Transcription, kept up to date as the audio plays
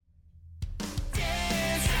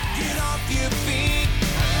Get off your feet.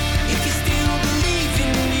 If you still believe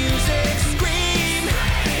in music, scream.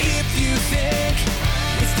 If you think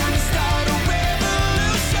it's time to start a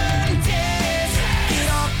revolution, dance. Get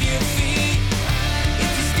off your feet.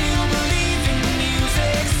 If you still believe in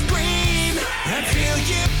music, scream until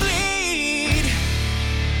you bleed.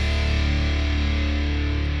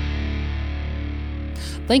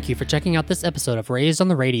 Thank you for checking out this episode of Raised on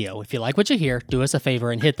the Radio. If you like what you hear, do us a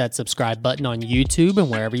favor and hit that subscribe button on YouTube and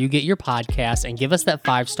wherever you get your podcasts, and give us that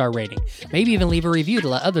 5-star rating. Maybe even leave a review to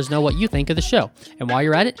let others know what you think of the show. And while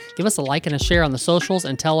you're at it, give us a like and a share on the socials,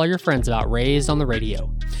 and tell all your friends about Raised on the Radio.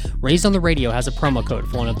 Raised on the Radio has a promo code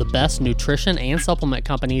for one of the best nutrition and supplement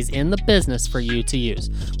companies in the business for you to use.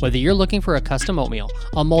 Whether you're looking for a custom oatmeal,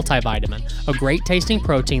 a multivitamin, a great tasting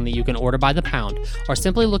protein that you can order by the pound, or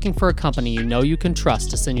simply looking for a company you know you can trust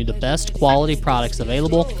to send you the best quality products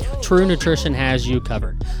available, True Nutrition has you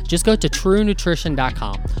covered. Just go to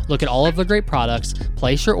truenutrition.com, look at all of the great products,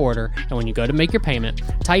 place your order, and when you go to make your payment,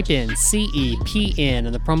 type in CEPN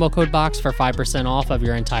in the promo code box for 5% off of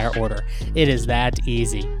your entire order. It is that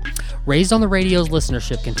easy. Raised on the Radio's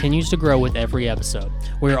listenership continues to grow with every episode.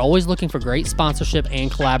 We are always looking for great sponsorship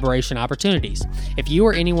and collaboration opportunities. If you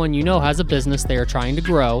or anyone you know has a business they are trying to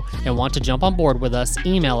grow and want to jump on board with us,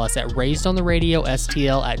 email us at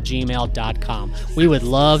raisedontheRadioSTL@gmail.com. We would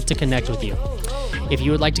love to connect with you. If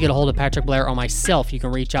you would like to get a hold of Patrick Blair or myself, you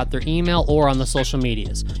can reach out through email or on the social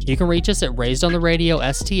medias. You can reach us at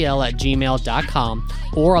raisedontheRadioSTL@gmail.com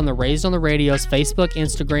or on the Raised on the Radio's Facebook,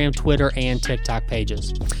 Instagram, Twitter, and TikTok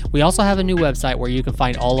pages. We also have a new website where you can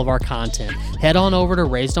find all of our content. Head on over to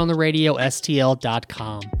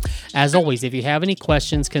raisedontheRadioSTL.com. As always, if you have any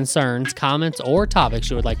questions, concerns, comments, or topics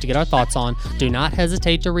you would like to get our thoughts on, do not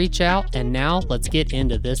hesitate to reach out. And now, let's get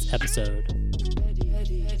into this episode.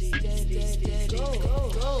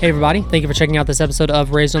 Hey everybody, thank you for checking out this episode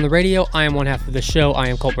of Raised on the Radio. I am one half of the show. I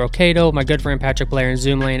am Colt Brocado, my good friend Patrick Blair in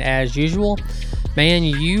Zoomland as usual. Man,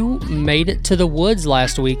 you made it to the woods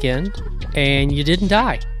last weekend and you didn't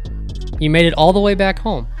die. You made it all the way back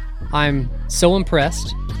home. I'm so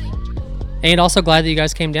impressed and also glad that you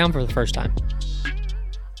guys came down for the first time.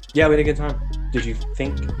 Yeah, we had a good time. Did you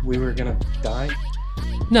think we were gonna die?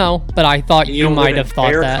 No, but I thought you might have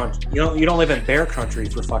thought that. Country. You don't live in bear country,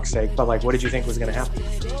 for fuck's sake. But like, what did you think was going to happen?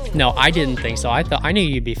 No, I didn't think so. I knew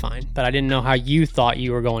you'd be fine, but I didn't know how you thought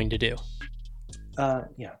you were going to do.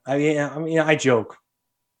 Yeah. I mean, I joke,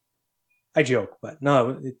 but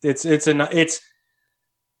no, it's.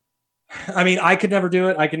 I mean, I could never do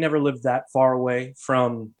it. I could never live that far away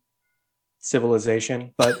from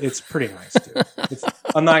civilization, but it's pretty nice, dude.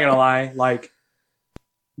 I'm not gonna lie, like.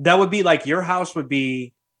 That would be like your house would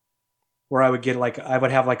be where I would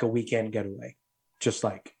have like a weekend getaway. Just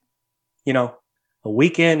like, a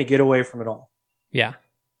weekend to get away from it all. Yeah.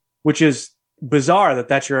 Which is bizarre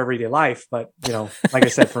that's your everyday life. But, like I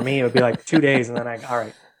said, for me, it would be like 2 days and then all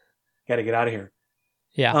right, got to get out of here.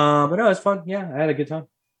 Yeah. But no, it's fun. Yeah. I had a good time.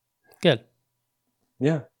 Good.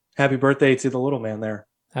 Yeah. Happy birthday to the little man there.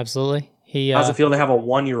 Absolutely. How's it feel to have a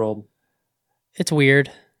 1-year-old? It's weird.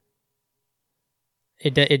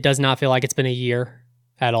 It does not feel like it's been a year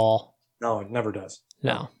at all. No, it never does.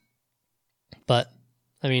 No. But,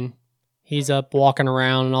 I mean, he's up walking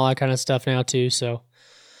around and all that kind of stuff now too, so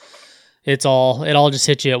it all just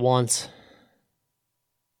hits you at once.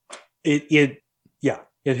 It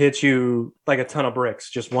hits you like a ton of bricks.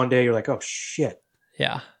 Just one day you're like, oh shit.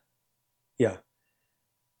 Yeah. Yeah.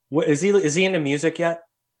 What is he into music yet?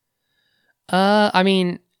 I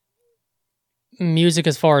mean, music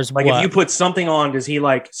as far as like what? If you put something on, does he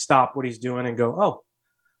like stop what he's doing and go, oh,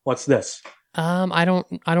 what's this? I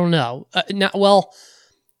don't know. Well,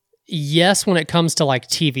 yes, when it comes to like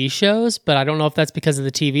TV shows, but I don't know if that's because of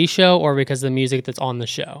the TV show or because of the music that's on the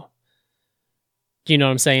show. Do you know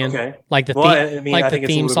what I'm saying? Okay. Like the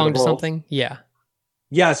theme song to something? Yeah.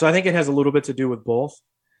 Yeah, so I think it has a little bit to do with both.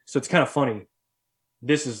 So it's kind of funny.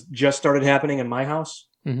 This has just started happening in my house.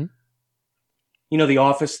 Mm-hmm. The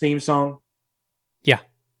Office theme song? Yeah.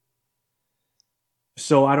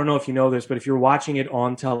 So I don't know if you know this, but if you're watching it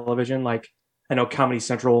on television, like I know Comedy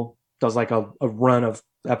Central does like a run of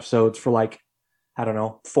episodes for like, I don't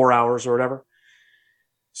know, 4 hours or whatever.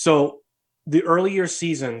 So the earlier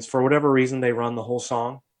seasons, for whatever reason, they run the whole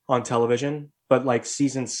song on television, but like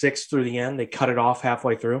season 6 through the end, they cut it off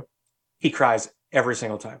halfway through. He cries every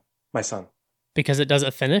single time, my son. Because it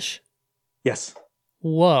doesn't finish? Yes.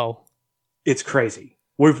 Whoa. It's crazy.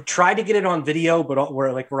 We've tried to get it on video, but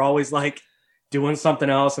we're always like doing something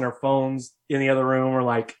else and our phones in the other room. We're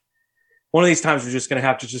like, one of these times we're just going to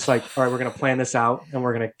have to just like, all right, we're going to plan this out and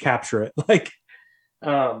we're going to capture it. Like,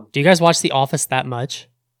 do you guys watch The Office that much?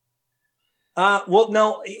 Well,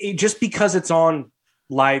 no, just because it's on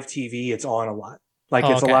live TV, it's on a lot. Like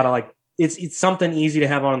Oh, it's okay. a lot of like it's something easy to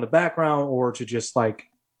have on in the background or to just like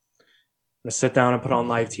sit down and put on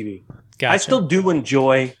live TV. Gotcha. I still do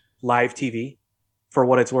enjoy live TV for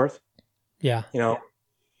what it's worth, Yeah. you know.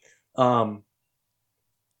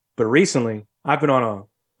 But recently I've been on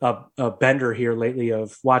a bender here lately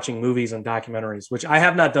of watching movies and documentaries, which I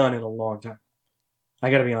have not done in a long time.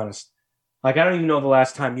 I got to be honest. Like I don't even know the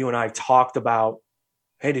last time you and I talked about,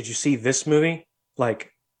 hey, did you see this movie?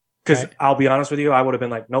 Like, because Right. I'll be honest with you, I would have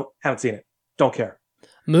been like, nope, haven't seen it. Don't care.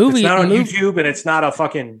 Movie. It's not on YouTube and it's not a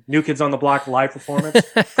fucking New Kids on the Block live performance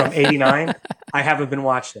from '89. I haven't been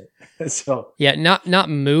watching it. So Yeah, not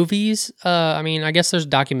movies. I mean, I guess there's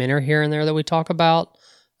documentary here and there that we talk about.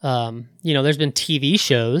 There's been TV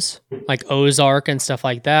shows like Ozark and stuff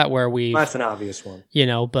like that where we, that's an obvious one.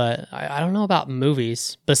 but I don't know about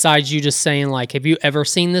movies. Besides you just saying like, have you ever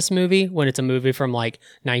seen this movie when it's a movie from like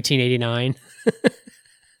 1989?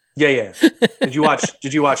 Yeah. Did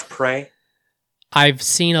you watch Prey? I've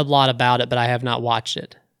seen a lot about it, but I have not watched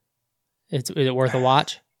it. Is it worth a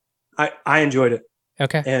watch? I enjoyed it.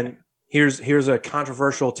 Okay. And here's a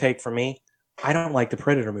controversial take from me. I don't like the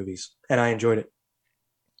Predator movies, and I enjoyed it.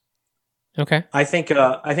 Okay. I think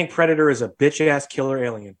Predator is a bitch ass killer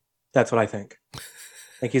alien. That's what I think. I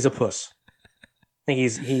think he's a puss. I think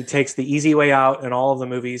he takes the easy way out in all of the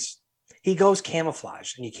movies. He goes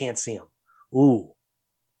camouflage and you can't see him. Ooh.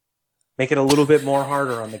 Make it a little bit more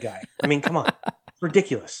harder on the guy. I mean, come on. It's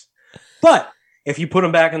ridiculous. But if you put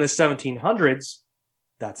him back in the 1700s,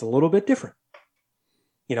 that's a little bit different.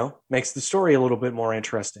 Makes the story a little bit more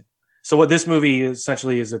interesting. So what this movie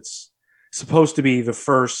essentially is, it's supposed to be the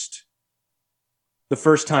first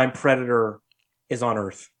time Predator is on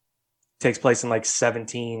Earth. It takes place in like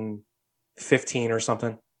 1715 or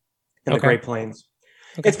something in the Great Plains.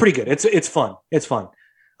 Okay. It's pretty good. It's fun. It's fun.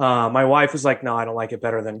 My wife was like, no, I don't like it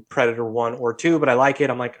better than Predator 1 or 2, but I like it.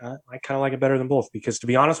 I'm like, I kind of like it better than both because to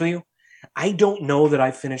be honest with you, I don't know that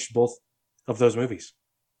I finished both of those movies.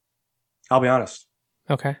 I'll be honest.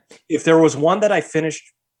 Okay. If there was one that I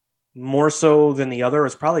finished more so than the other,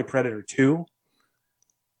 it's probably Predator 2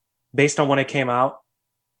 based on when it came out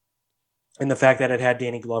and the fact that it had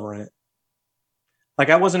Danny Glover in it. Like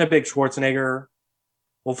I wasn't a big Schwarzenegger.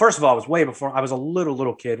 Well, first of all, it was way before I was a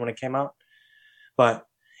little kid when it came out, but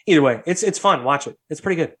either way, it's fun. Watch it. It's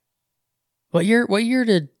pretty good. What year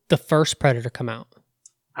did the first Predator come out?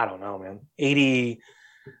 I don't know, man. 80.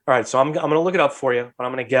 All right, so I'm going to look it up for you, but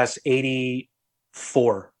I'm going to guess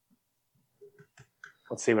 84.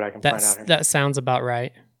 Let's see what I can find out here. That sounds about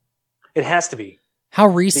right. It has to be. How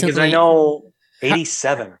recently? Because I know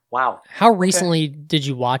 87. Wow. How recently did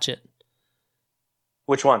you watch it?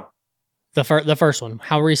 Which one? The first one.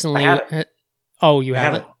 How recently? I haven't. Oh, you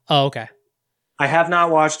haven't? Oh, okay. I have not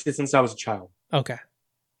watched it since I was a child. Okay.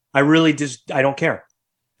 I don't care.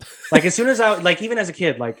 Like as soon as even as a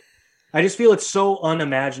kid, like I just feel it's so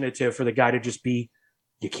unimaginative for the guy to just be,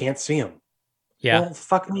 you can't see him. Yeah. Well,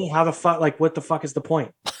 fuck me. How the fuck, like what the fuck is the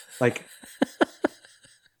point? Like,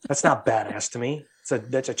 that's not badass to me.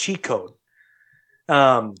 That's a cheat code.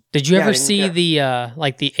 Did you ever see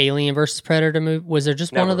the Alien versus Predator movie? Was there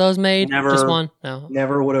just one of those made? Never. Just one? No.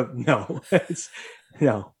 Never would have. No.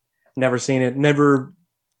 No. Never seen it. Never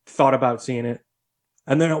thought about seeing it.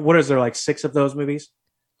 And then what is there, like 6 of those movies?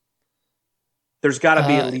 There's got to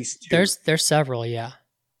be at least 2. There's several, yeah.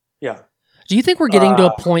 Yeah. Do you think we're getting to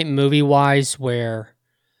a point movie-wise where,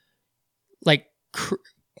 like,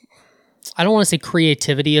 I don't want to say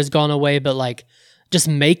creativity has gone away, but like just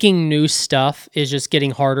making new stuff is just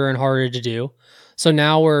getting harder and harder to do. So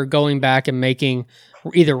now we're going back and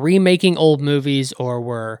either remaking old movies or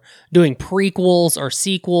we're doing prequels or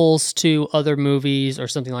sequels to other movies or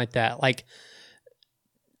something like that. Like,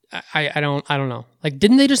 I don't know. Like,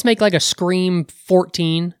 didn't they just make like a Scream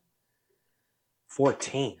 14?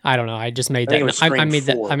 14. I don't know. I just made that.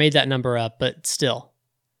 I made that number up, but still.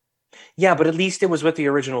 Yeah, but at least it was with the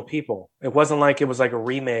original people. It wasn't like it was like a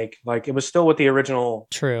remake. Like it was still with the original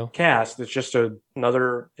cast. It's just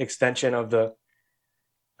another extension of the.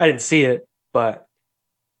 I didn't see it, and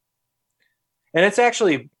it's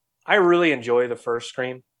actually I really enjoy the first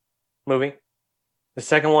Scream movie. The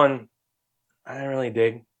second one, I didn't really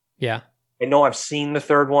dig. Yeah, I know I've seen the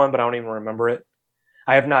third one, but I don't even remember it.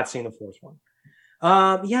 I have not seen the fourth one.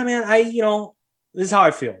 Yeah, man. This is how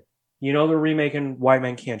I feel. They're remaking White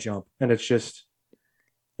Men Can't Jump, and it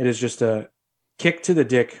is just a kick to the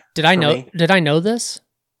dick. Did I know this?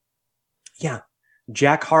 Yeah,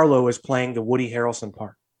 Jack Harlow is playing the Woody Harrelson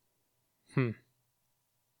part.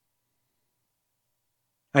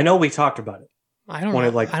 I know we talked about it. I don't when know.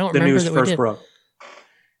 it like I don't the remember news that we first did. broke.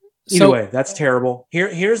 Either way, that's terrible.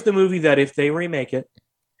 Here's the movie that if they remake it,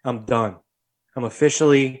 I'm done. I'm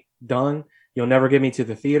officially done. You'll never get me to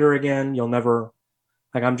the theater again. You'll never,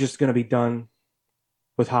 like, I'm just going to be done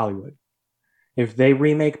with Hollywood. If they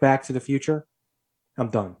remake Back to the Future, I'm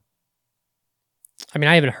done. I mean,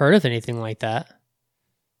 I haven't heard of anything like that.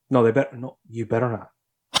 No, you better not.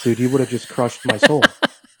 Dude, you would have just crushed my soul.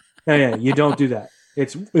 Yeah, you don't do that.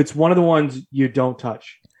 It's one of the ones you don't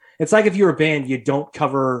touch. It's like if you're a band, you don't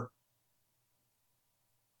cover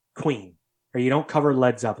Queen or you don't cover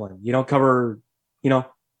Led Zeppelin. You don't cover, no,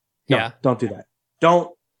 Yeah. don't do that.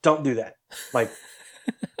 Don't do that. Like,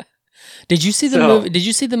 Did you see the movie? Did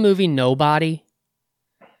you see the movie Nobody?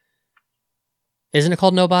 Isn't it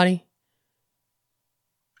called Nobody?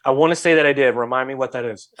 I want to say that I did. Remind me what that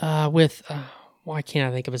is. With why can't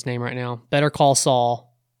I think of his name right now? Better Call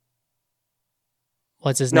Saul.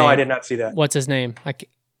 What's his name? No, I did not see that. What's his name?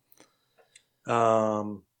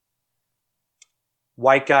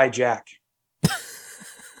 White guy Jack.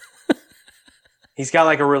 He's got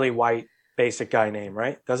like a really white basic guy name,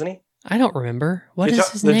 right? Doesn't he? I don't remember. What is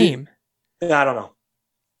his name? I don't know.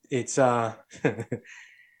 It's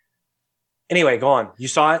Anyway, go on. You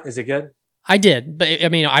saw it? Is it good? I did, but I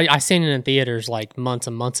mean, I seen it in theaters like months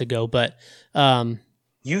and months ago. But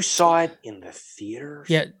you saw it in the theaters?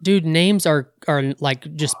 Yeah, dude. Names are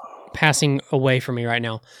like just passing away from me right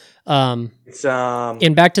now. It's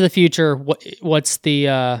in Back to the Future. What's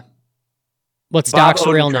Doc's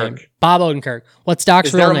real name? Bob Odenkirk. What's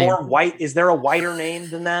Doc's real name? Is there a whiter name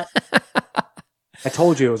than that? I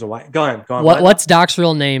told you it was a white. Go on. What's Doc's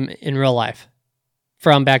real name in real life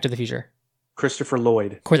from Back to the Future? Christopher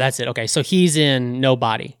Lloyd. Of course, that's it. Okay, so he's in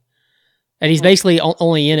Nobody. And he's basically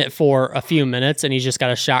only in it for a few minutes, and he's just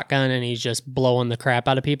got a shotgun, and he's just blowing the crap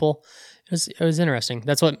out of people. It was interesting.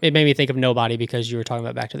 That's what it made me think of Nobody, because you were talking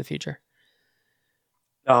about Back to the Future.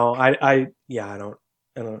 Oh, I don't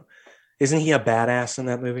know. Isn't he a badass in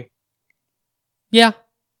that movie? Yeah.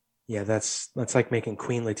 Yeah, that's like making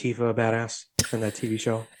Queen Latifah a badass in that TV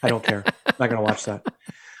show. I don't care. I'm not gonna watch that.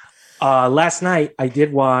 Last night I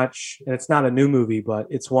did watch, and it's not a new movie, but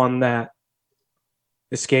it's one that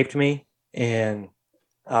escaped me. And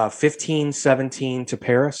 1517 to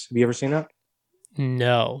Paris. Have you ever seen that?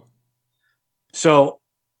 No. So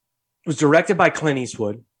it was directed by Clint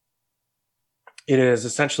Eastwood. It is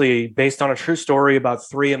essentially based on a true story about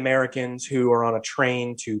 3 Americans who are on a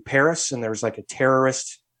train to Paris, and there's like a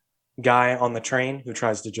terrorist guy on the train who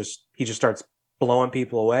tries to just starts blowing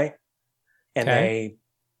people away. And they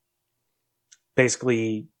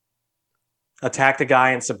basically attack the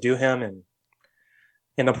guy and subdue him, and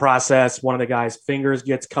in the process, one of the guy's fingers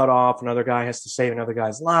gets cut off. Another guy has to save another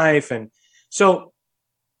guy's life. And so,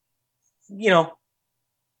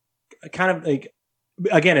 kind of like,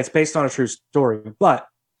 again, it's based on a true story, but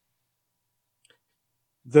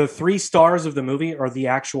the 3 stars of the movie are the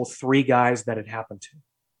actual 3 guys that it happened to.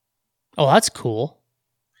 Oh, that's cool.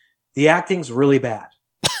 The acting's really bad,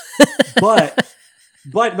 but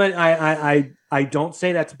I don't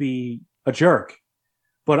say that to be a jerk,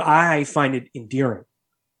 but I find it endearing.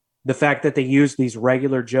 The fact that they use these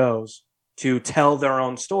regular Joes to tell their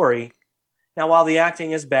own story. Now, while the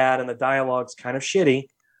acting is bad and the dialogue's kind of shitty,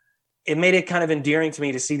 it made it kind of endearing to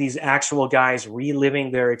me to see these actual guys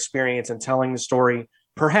reliving their experience and telling the story,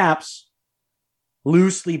 perhaps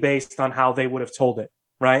loosely based on how they would have told it,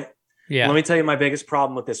 right? Yeah. Let me tell you my biggest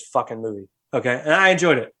problem with this fucking movie, okay? And I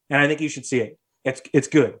enjoyed it, and I think you should see it. It's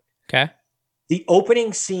good. Okay. The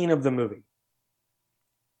opening scene of the movie,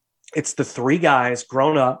 it's the 3 guys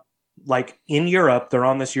grown up, like in Europe. They're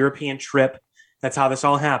on this European trip. That's how this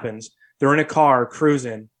all happens. They're in a car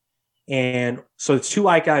cruising. And so it's 2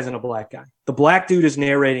 white guys and a black guy. The black dude is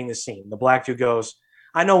narrating the scene. The black dude goes,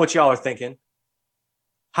 I know what y'all are thinking.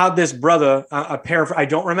 How'd this brother, I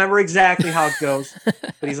don't remember exactly how it goes,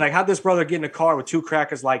 but he's like, how'd this brother get in a car with 2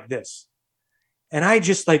 crackers like this? And I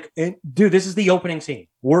just like, dude, this is the opening scene.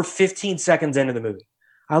 We're 15 seconds into the movie.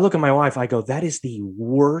 I look at my wife, I go, that is the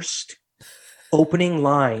worst opening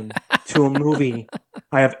line to a movie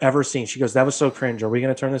I have ever seen. She goes, that was so cringe. Are we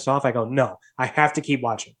going to turn this off? I go, no, I have to keep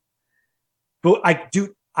watching. But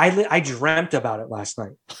I dreamt about it last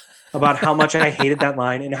night, about how much I hated that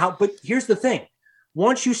line and but here's the thing.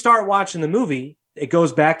 Once you start watching the movie, it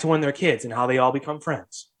goes back to when they're kids and how they all become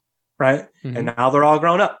friends, right? Mm-hmm. And now they're all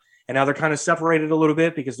grown up, and now they're kind of separated a little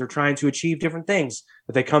bit because they're trying to achieve different things,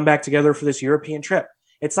 but they come back together for this European trip.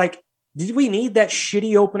 It's like, did we need that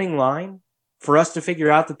shitty opening line for us to figure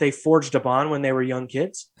out that they forged a bond when they were young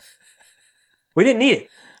kids? We didn't need it.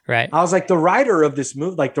 Right. I was like, the writer of this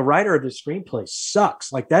movie, like the writer of this screenplay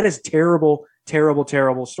sucks. Like that is terrible, terrible,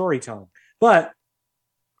 terrible storytelling. But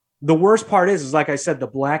the worst part is like I said, the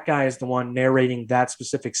black guy is the one narrating that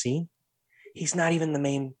specific scene. He's not even the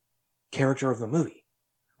main character of the movie,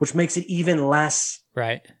 which makes it even less.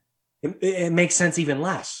 Right. It makes sense even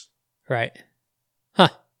less. Right. Huh.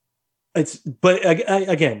 But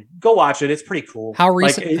again, go watch it. It's pretty cool. How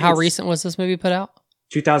recent? How recent was this movie put out?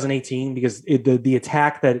 2018, because the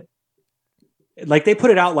attack that, like, they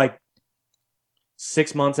put it out like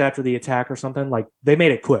 6 months after the attack or something. Like they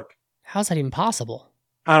made it quick. How's that even possible?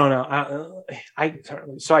 I don't know.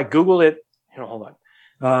 So I Googled it. Hold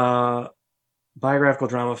on. Biographical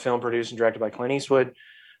drama film produced and directed by Clint Eastwood,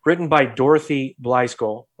 written by Dorothy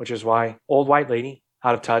Blyskell, which is why old white lady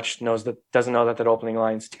out of touch doesn't know that opening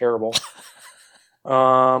line's terrible.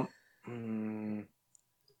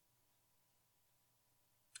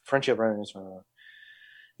 Friendship runners.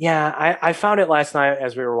 Yeah, I found it last night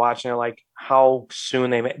as we were watching it, like how soon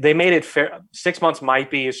they made it fair. 6 months might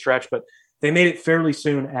be a stretch, but they made it fairly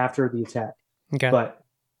soon after the attack. Okay. But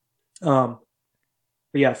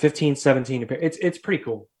yeah, 15, 17. It's pretty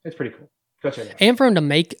cool. It's pretty cool. Go check it out. And for him to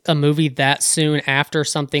make a movie that soon after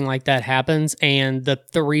something like that happens, and the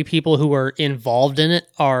 3 people who are involved in it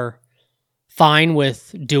are fine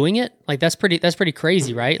with doing it, like that's pretty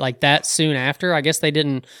crazy, right? Like that soon after, I guess they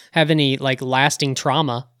didn't have any like lasting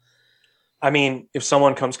trauma. I mean, if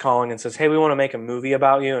someone comes calling and says, "Hey, we want to make a movie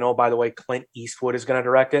about you," and oh, by the way, Clint Eastwood is going to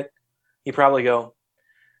direct it, you probably go,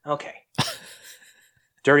 "Okay."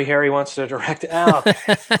 Dirty Harry wants to direct it. Oh,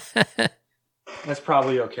 okay. That's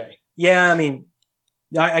probably okay. Yeah, I mean,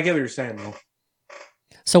 I get what you're saying, though.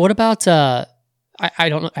 So what about, I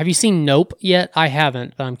don't know, have you seen Nope yet? I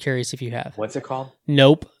haven't, but I'm curious if you have. What's it called?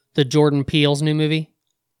 Nope, the Jordan Peele's new movie.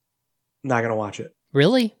 Not going to watch it.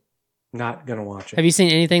 Really? Not going to watch it. Have you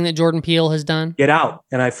seen anything that Jordan Peele has done? Get Out,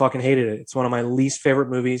 and I fucking hated it. It's one of my least favorite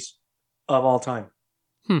movies of all time.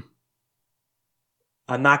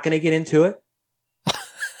 I'm not going to get into it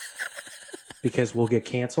because we'll get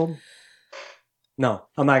canceled. No,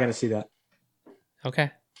 I'm not going to see that.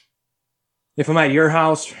 Okay. If I'm at your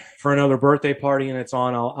house for another birthday party and it's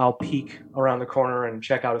on, I'll peek around the corner and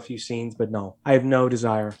check out a few scenes. But no, I have no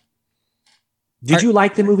desire. Did you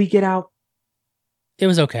like the movie Get Out? It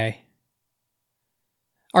was okay.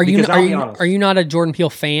 Are you not a Jordan Peele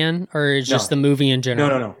fan, or is just the movie in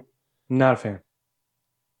general? No. Not a fan.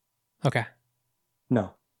 Okay.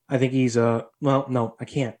 No. I think he's no, I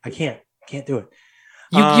can't do it.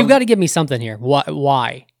 You've got to give me something here.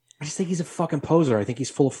 Why? I just think he's a fucking poser. I think he's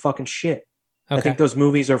full of fucking shit. Okay. I think those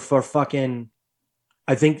movies are for fucking.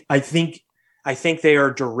 I think they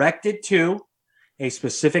are directed to a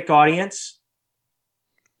specific audience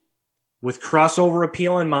with crossover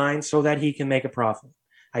appeal in mind, so that he can make a profit.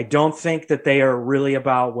 I don't think that they are really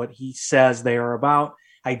about what he says they are about.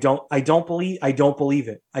 I don't believe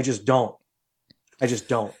it. I just don't.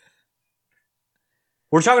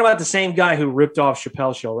 We're talking about the same guy who ripped off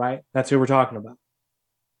Chappelle's Show, right? That's who we're talking about.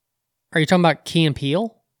 Are you talking about Key and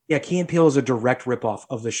Peele? Yeah, Key and Peele is a direct ripoff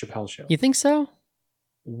of the Chappelle Show. You think so?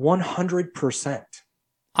 100%.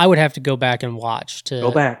 I would have to go back and watch to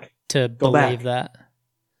believe that.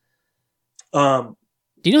 Do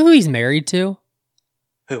you know who he's married to?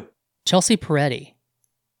 Who? Chelsea Peretti.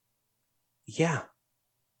 Yeah.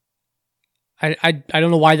 I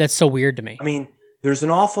don't know why that's so weird to me. I mean, there's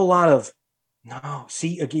an awful lot of no.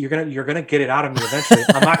 See, you're gonna get it out of me eventually.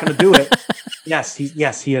 I'm not gonna do it. Yes,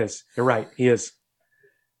 he is. You're right. He is.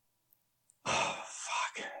 Oh,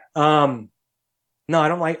 fuck. No, I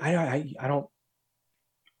don't like. I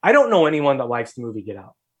don't know anyone that likes the movie Get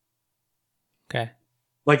Out. Okay.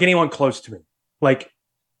 Like anyone close to me. Like,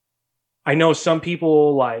 I know some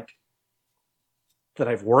people like that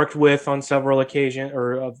I've worked with on several occasions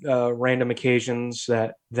or random occasions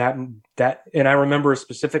that, and I remember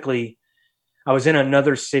specifically, I was in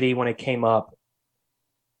another city when it came up.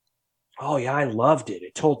 Oh yeah, I loved it.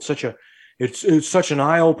 It told it's such an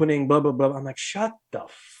eye-opening blah, blah, blah. I'm like, shut the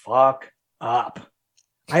fuck up.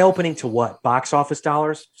 Eye-opening to what? Box office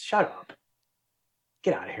dollars? Shut up.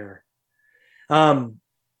 Get out of here.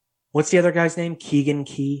 What's the other guy's name? Keegan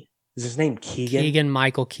Key? Is his name Keegan? Keegan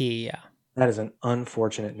Michael Key, yeah. That is an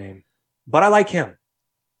unfortunate name. But I like him.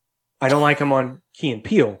 I don't like him on Key and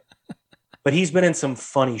Peele. But he's been in some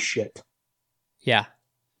funny shit. Yeah.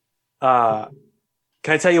 Can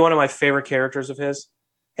I tell you one of my favorite characters of his?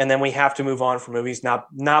 And then we have to move on from movies. Not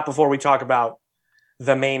before we talk about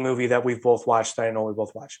the main movie that we've both watched, that I know we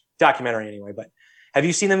both watched. Documentary anyway. But have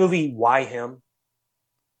you seen the movie Why Him?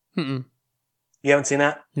 Mm-mm. You haven't seen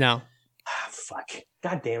that? No. Fuck.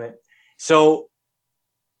 God damn it. So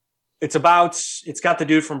it's got the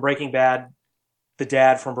dude from Breaking Bad, the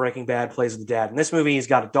dad from Breaking Bad plays the dad. In this movie, he's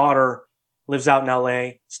got a daughter, lives out in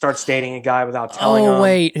LA, starts dating a guy without telling him. Oh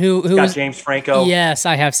wait, who got was James Franco? Yes,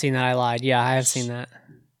 I have seen that. I lied. Yeah, I have seen that.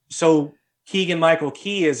 So Keegan-Michael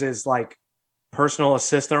Key is his like personal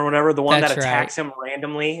assistant or whatever, the one That's that attacks him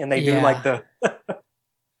randomly, and they do Yeah. like the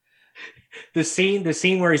the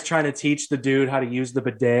scene where he's trying to teach the dude how to use the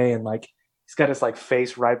bidet, and like he's got his like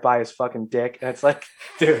face right by his fucking dick, and it's like,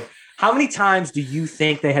 dude, how many times do you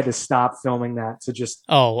think they had to stop filming that to just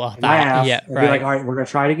laugh and be like, all right, we're gonna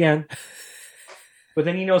try it again? But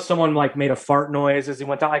then someone like made a fart noise as he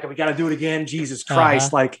went down, like, we got to do it again. Jesus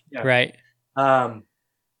Christ, like, yeah. Right. And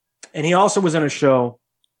he also was in a show,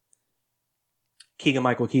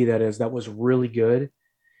 Keegan-Michael Key, that was really good.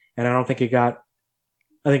 And I don't think I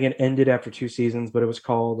think it ended after 2 seasons, but it was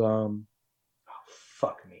called,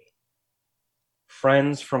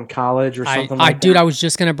 Friends from College or something like that. Dude, I was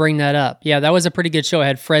just going to bring that up. Yeah, that was a pretty good show. It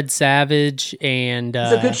had Fred Savage and... it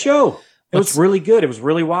was a good show. It was really good. It was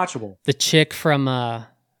really watchable. The chick from How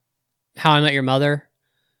I Met Your Mother,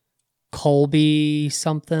 Colby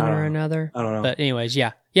something or another. I don't know. But anyways,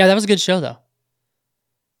 yeah. Yeah, that was a good show, though.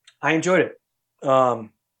 I enjoyed it.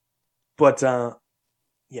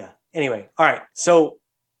 Yeah. Anyway, all right. So...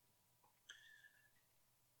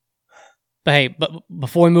 But hey,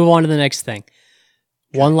 before we move on to the next thing,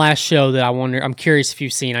 one last show that I'm curious if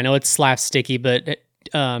you've seen. I know it's slapsticky, but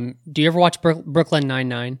do you ever watch Brooklyn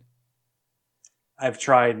Nine-Nine? I've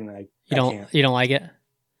tried and I can't. You don't like it?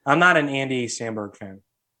 I'm not an Andy Samberg fan.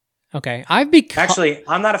 Okay. Actually,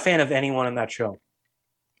 I'm not a fan of anyone in that show.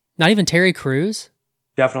 Not even Terry Crews?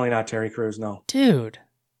 Definitely not Terry Crews, no. Dude.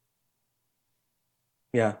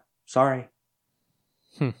 Yeah. Sorry.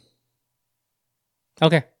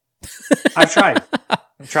 Okay. I've tried.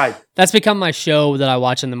 That's become my show that I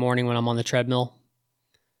watch in the morning when I'm on the treadmill.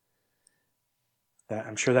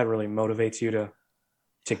 I'm sure that really motivates you to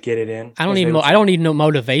get it in. I don't need no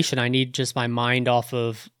motivation. I need just my mind off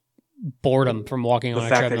of boredom from walking on a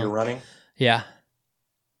treadmill. The fact that you're running? Yeah.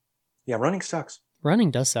 Yeah, running sucks.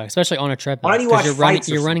 Running does suck, especially on a treadmill. Why don't you watch fights?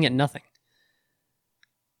 You're running at nothing.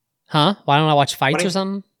 Huh? Why don't I watch fights or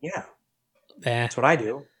something? Yeah. That's what I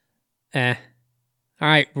do. All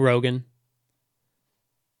right, Rogan.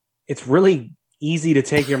 It's really easy to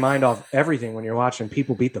take your mind off everything when you're watching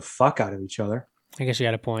people beat the fuck out of each other. I guess you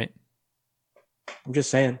got a point. I'm just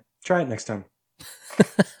saying. Try it next time.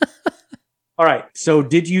 All right. So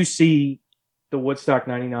did you see the Woodstock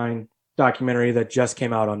 99 documentary that just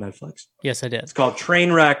came out on Netflix? Yes, I did. It's called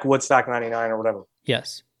Trainwreck Woodstock 99 or whatever.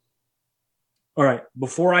 Yes. All right.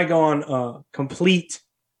 Before I go on a complete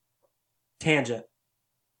tangent,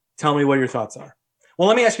 tell me what your thoughts are. Well,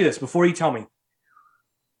 let me ask you this before you tell me.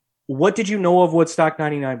 What did you know of Woodstock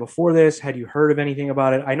 99 before this? Had you heard of anything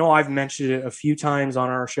about it? I know I've mentioned it a few times on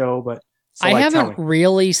our show, but I haven't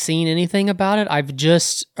really seen anything about it. I've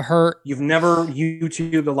just heard. You've never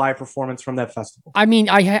YouTubed a live performance from that festival? I mean,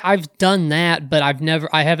 I've done that, but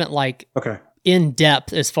I haven't in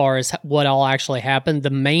depth as far as what all actually happened. The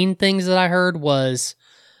main things that I heard was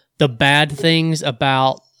the bad things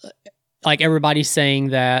about, like, everybody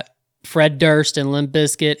saying that Fred Durst and Limp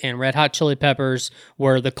Bizkit and Red Hot Chili Peppers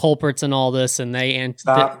were the culprits in all this, and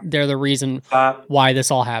they're the reason why this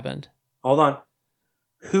all happened. Hold on.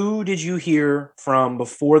 Who did you hear from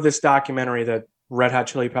before this documentary that Red Hot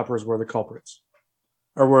Chili Peppers were the culprits,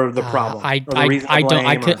 or were the problem?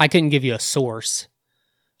 I couldn't give you a source.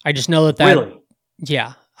 I just know that really.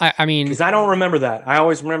 Yeah, I mean, because I don't remember that. I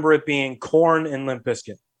always remember it being Korn and Limp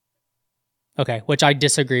Bizkit. Okay, which I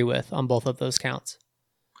disagree with on both of those counts.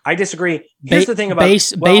 I disagree. Here's the thing about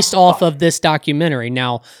based off of this documentary.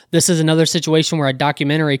 Now, this is another situation where a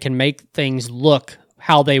documentary can make things look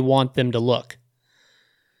how they want them to look.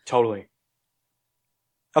 Totally.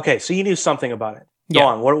 Okay, so you knew something about it. Go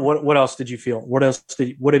on. What else did you feel? What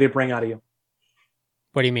did it bring out of you?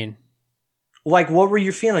 What do you mean? Like, what were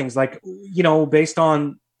your feelings? Like, based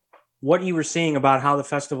on what you were seeing about how the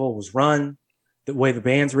festival was run, the way the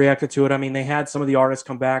bands reacted to it. I mean, they had some of the artists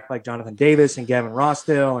come back, like Jonathan Davis and Gavin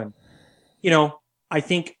Rossdale, and I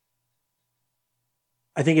think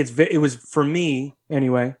it was, for me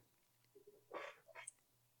anyway,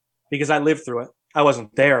 because I lived through it. I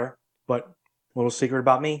wasn't there, but a little secret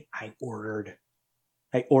about me: I ordered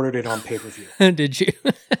it on pay-per-view. Did you?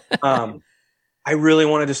 I really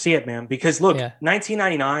wanted to see it, man, because look,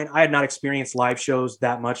 1999, I had not experienced live shows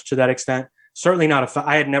that much to that extent. Certainly not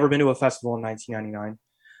I had never been to a festival in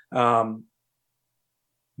 1999.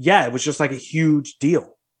 It was just like a huge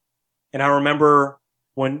deal. And I remember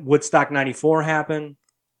when Woodstock 94 happened,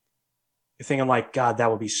 you're thinking like, God,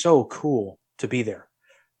 that would be so cool to be there.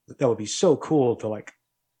 that would be so cool to like,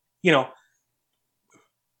 you know,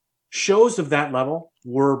 shows of that level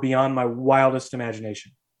were beyond my wildest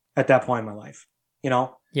imagination at that point in my life, you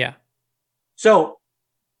know? Yeah. So,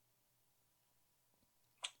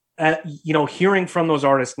 you know, hearing from those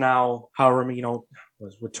artists now, however, you know,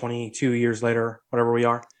 was with 22 years later, whatever we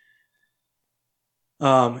are,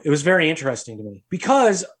 it was very interesting to me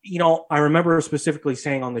because, you know, I remember specifically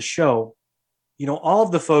saying on the show, you know, all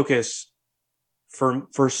of the focus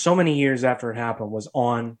for so many years after it happened was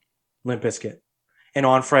on Limp Bizkit and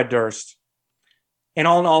on Fred Durst and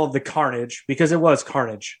on all of the carnage, because it was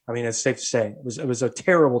carnage. I mean, it's safe to say it was a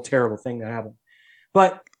terrible, terrible thing that happened.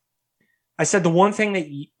 But I said the one thing that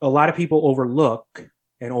a lot of people overlooked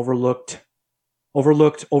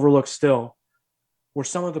still were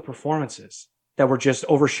some of the performances that were just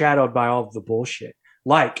overshadowed by all of the bullshit,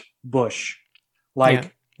 like Bush,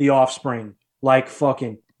 like The Offspring, like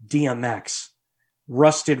fucking DMX,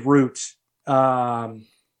 Rusted Roots. What's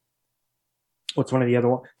one of the other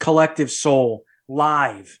ones? Collective Soul,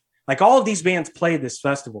 Live. Like all of these bands played this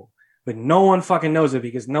festival, but no one fucking knows it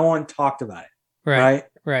because no one talked about it.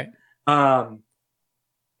 Right.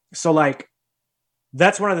 So like,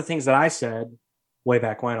 that's one of the things that I said way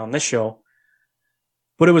back when on this show.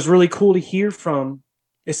 But it was really cool to hear from,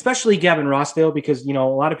 especially Gavin Rossdale, because, you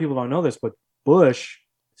know, a lot of people don't know this, but Bush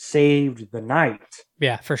saved the night.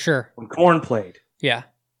 Yeah, for sure. When Korn played. Yeah.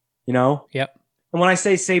 You know? Yep. And when I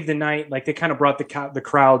say save the night, like they kind of brought the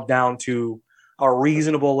crowd down to a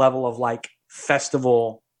reasonable level of like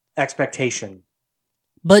festival expectation.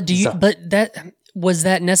 But was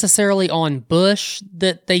that necessarily on Bush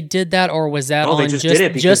that they did that, or was that on they just did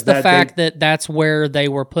it just the fact that that's where they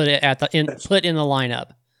were put in the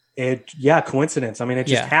lineup? Coincidence. I mean, it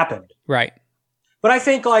just happened. Right. But I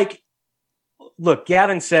think like, look,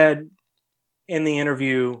 Gavin said in the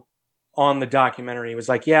interview on the documentary, he was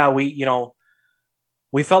like, yeah, we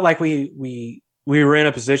felt like we were in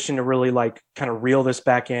a position to really like kind of reel this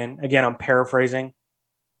back in. Again, I'm paraphrasing.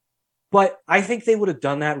 But I think they would have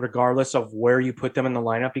done that regardless of where you put them in the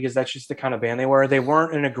lineup, because that's just the kind of band they were. They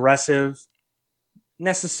weren't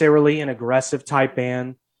necessarily an aggressive type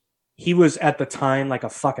band. He was at the time like a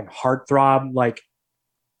fucking heartthrob. Like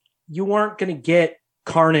you weren't going to get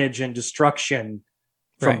carnage and destruction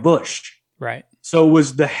from Bush. Right. So it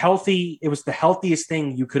was the healthiest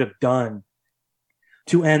thing you could have done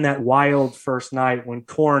to end that wild first night when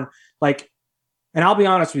Korn, like, and I'll be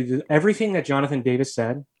honest with you, everything that Jonathan Davis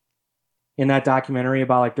said in that documentary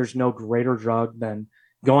about like there's no greater drug than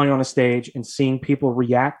going on a stage and seeing people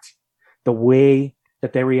react the way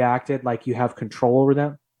that they reacted, like you have control over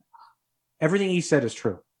them. Everything he said is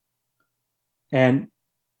true. And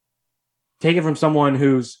take it from someone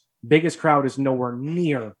whose biggest crowd is nowhere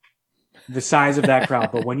near the size of that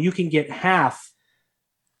crowd. But when you can get half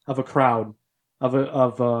of a crowd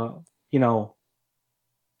of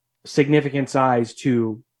significant size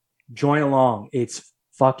to join along, it's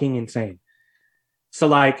fucking insane. So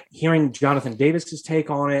like hearing Jonathan Davis's take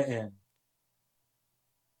on it, and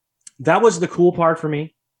that was the cool part for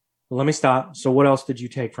me. Well, let me stop. So what else did you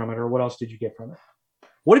take from it, or what else did you get from it?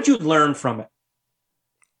 What did you learn from it,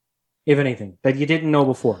 if anything, that you didn't know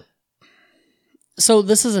before? So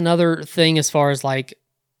this is another thing as far as like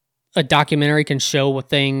a documentary can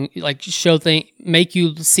make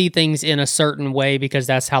you see things in a certain way because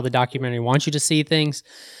that's how the documentary wants you to see things.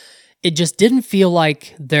 It just didn't feel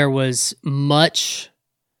like there was much.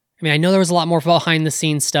 I mean, I know there was a lot more behind the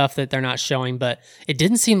scenes stuff that they're not showing, but it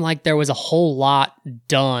didn't seem like there was a whole lot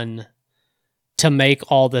done to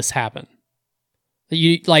make all this happen.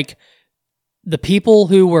 Like the people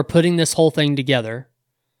who were putting this whole thing together,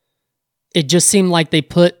 it just seemed like they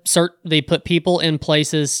put people in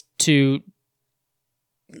places to.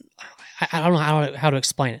 I don't know how to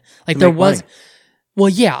explain it. Like there was. Money. Well,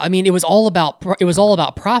 yeah, I mean, it was all about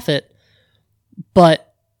profit,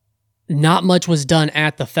 but not much was done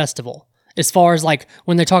at the festival. As far as like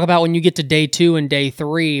when they talk about when you get to day 2 and day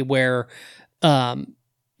 3, where, none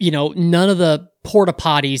of the porta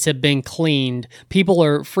potties have been cleaned. People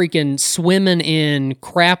are freaking swimming in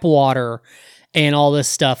crap water and all this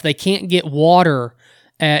stuff. They can't get water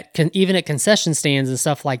even at concession stands and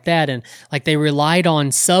stuff like that. And like they relied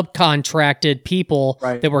on subcontracted people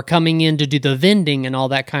that were coming in to do the vending and all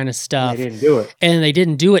that kind of stuff. They didn't do it. And they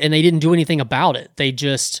didn't do it, and they didn't do anything about it. They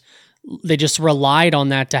just relied on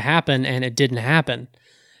that to happen, and it didn't happen.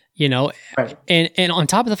 Right. And on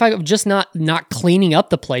top of the fact of just not cleaning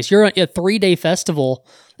up the place. You're at a 3-day festival,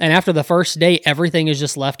 and after the first day, everything is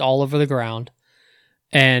just left all over the ground.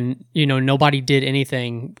 And, nobody did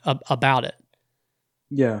anything about it.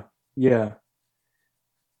 Yeah. Yeah.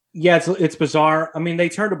 Yeah, it's bizarre. I mean, they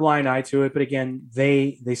turned a blind eye to it, but again,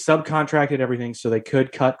 they subcontracted everything so they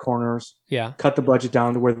could cut corners, Yeah. cut the budget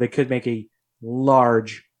down to where they could make a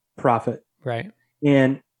large profit. Right.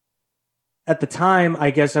 And at the time,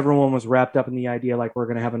 I guess everyone was wrapped up in the idea like we're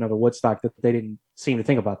going to have another Woodstock, that they didn't seem to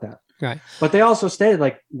think about that. Right. But they also stated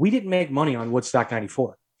like we didn't make money on Woodstock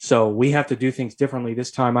 94. So we have to do things differently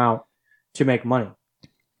this time out to make money.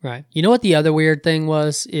 Right. You know what the other weird thing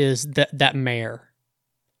was is that mayor.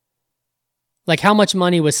 Like how much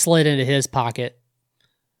money was slid into his pocket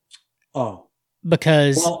Oh.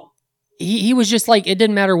 because Well, he was just like, it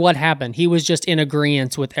didn't matter what happened. He was just in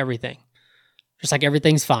agreement with everything. Just like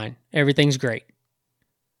everything's fine. Everything's great.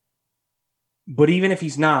 but even if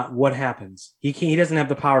he's not, what happens? He doesn't have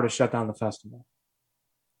the power to shut down the festival.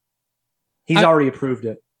 He's already approved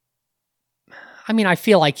it. I mean, I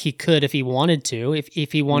feel like he could if he wanted to.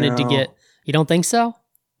 If he wanted to No. get... You don't think so?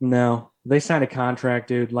 No, they signed a contract,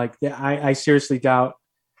 dude. Like, I seriously doubt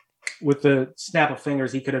with the snap of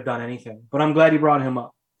fingers he could have done anything. But I'm glad you brought him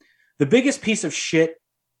up. The biggest piece of shit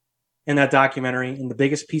in that documentary and the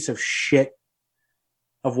biggest piece of shit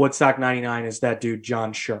of Woodstock 99 is that dude,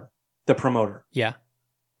 John Schur, the promoter. Yeah.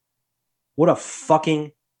 What a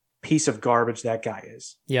fucking piece of garbage that guy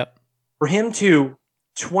is. Yep. For him to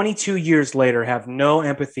 22 years later have no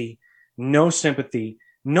empathy, no sympathy,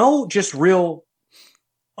 no just real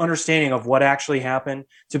understanding of what actually happened,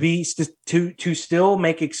 to still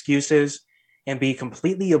make excuses and be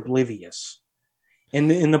completely oblivious.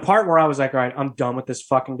 And in the part where I was like, all right, I'm done with this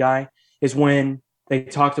fucking guy, is when they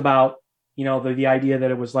talked about, you know, the idea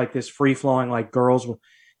that it was like this free flowing, like girls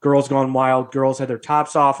gone wild, girls had their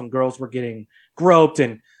tops off and girls were getting groped.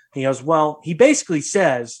 And he goes, well, he basically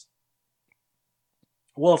says,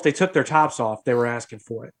 well, if they took their tops off, they were asking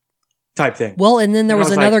for it, type thing. Well, and then there And I was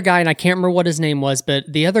was another like- guy, and I can't remember what his name was, but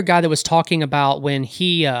the other guy that was talking about when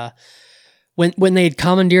he, when they had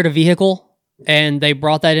commandeered a vehicle and they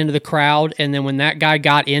brought that into the crowd, and then when that guy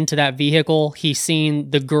got into that vehicle, he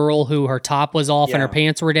seen the girl who her top was off and her Yeah.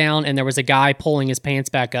 pants were down, and there was a guy pulling his pants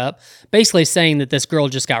back up, basically saying that this girl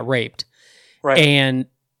just got raped. Right. And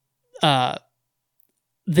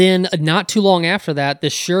then not too long after that,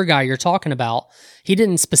 this Sure guy you're talking about, he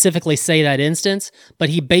didn't specifically say that instance, but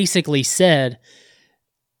he basically said,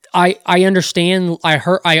 I understand. I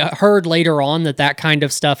heard later on that kind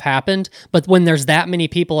of stuff happened, but when there's that many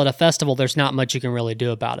people at a festival, there's not much you can really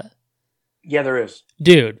do about it. Yeah, there is.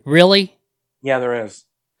 Dude, really? Yeah, there is.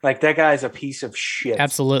 Like, that guy's a piece of shit.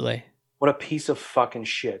 Absolutely. What a piece of fucking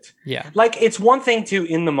shit. Yeah. Like, it's one thing to,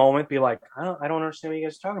 in the moment, be like, I don't understand what you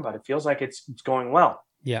guys are talking about. It feels like it's going well.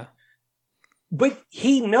 Yeah. But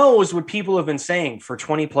he knows what people have been saying for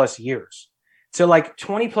 20 plus years. So, like,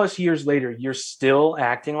 20 plus years later, you're still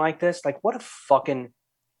acting like this? Like, what a fucking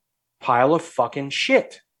pile of fucking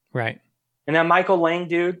shit. Right. And that Michael Lang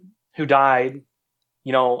dude who died,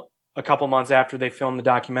 you know, a couple months after they filmed the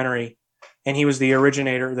documentary, and he was the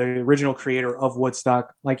original creator of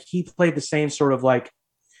Woodstock. Like, he played the same sort of, like,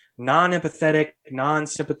 non-empathetic,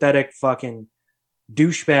 non-sympathetic fucking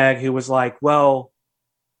douchebag who was like, well,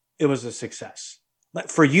 it was a success. Like,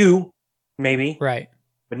 for you, maybe. Right.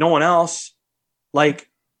 But no one else. Like,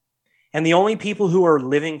 and the only people who are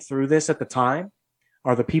living through this at the time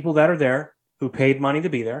are the people that are there who paid money to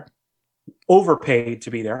be there, overpaid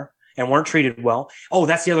to be there, and weren't treated well. Oh,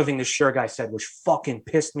 that's the other thing this Sure guy said, which fucking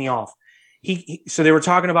pissed me off. So they were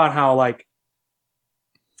talking about how, like,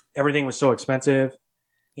 everything was so expensive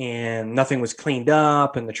and nothing was cleaned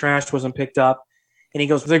up and the trash wasn't picked up. And he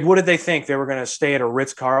goes, like, what did they think? They were going to stay at a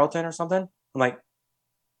Ritz-Carlton or something? I'm like,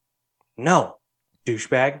 no,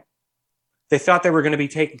 douchebag. They thought they were going to be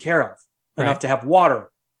taken care of enough to have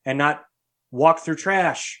water and not walk through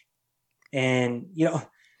trash. And, you know,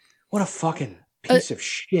 what a fucking piece of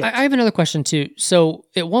shit. I have another question too. So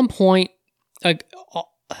at one point,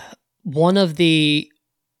 one of the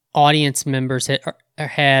audience members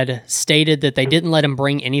had stated that they didn't let him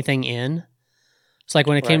bring anything in. It's like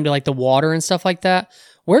when it came to like the water and stuff like that.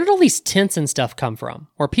 Where did all these tents and stuff come from?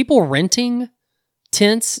 Were people renting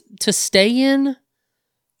tents to stay in?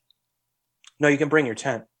 No, you can bring your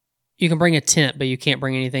tent. You can bring a tent, but you can't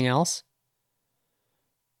bring anything else?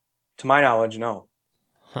 To my knowledge, no.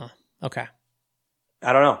 Huh. Okay.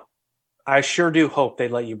 I don't know. I sure do hope they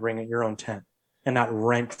let you bring your own tent and not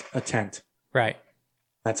rent a tent. Right.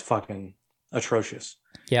 That's fucking atrocious.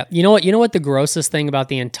 Yeah. You know what the grossest thing about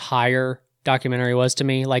the entire documentary was to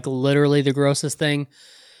me? Like, literally the grossest thing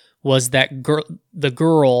was that the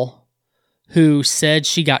girl who said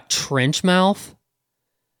she got trench mouth.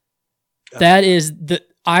 That is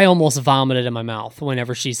I almost vomited in my mouth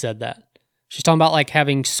whenever she said that. She's talking about like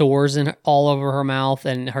having sores all over her mouth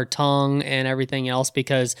and her tongue and everything else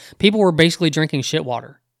because people were basically drinking shit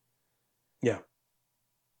water. Yeah.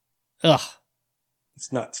 Ugh.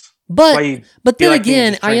 It's nuts. But then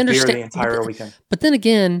again, I the understand. entire weekend. But then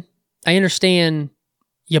again, I understand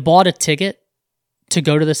you bought a ticket to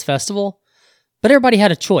go to this festival, but everybody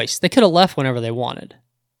had a choice. They could have left whenever they wanted.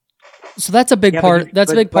 So that's a big part.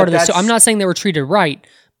 That's a big part of this. So I'm not saying they were treated right,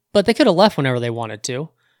 but they could have left whenever they wanted to.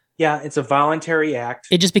 Yeah, it's a voluntary act.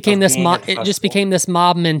 It just became this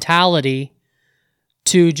mob mentality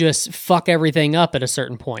to just fuck everything up at a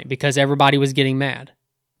certain point because everybody was getting mad.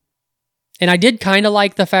 And I did kind of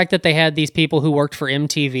like the fact that they had these people who worked for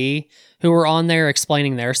MTV who were on there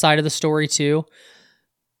explaining their side of the story too.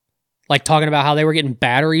 Like talking about how they were getting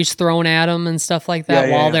batteries thrown at them and stuff like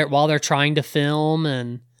that while they're trying to film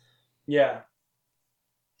and Yeah,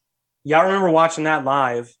 I remember watching that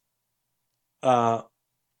live. I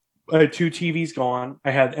had 2 TVs going.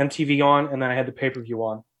 I had MTV on, and then I had the pay-per-view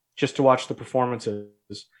on just to watch the performances.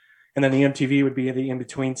 And then the MTV would be the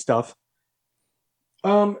in-between stuff.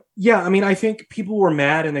 Yeah, I mean, I think people were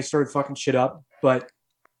mad and they started fucking shit up. But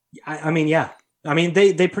I mean, yeah, I mean,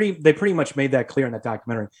 they pretty much made that clear in that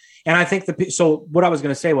documentary. And I think so what I was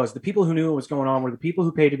going to say was the people who knew what was going on were the people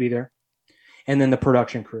who paid to be there, and then the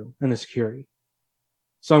production crew and the security.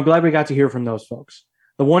 So I'm glad we got to hear from those folks.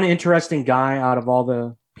 The one interesting guy out of all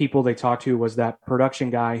the people they talked to was that production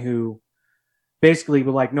guy who basically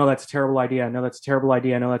were like, no, that's a terrible idea. No, that's a terrible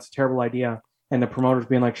idea. No, that's a terrible idea. And the promoters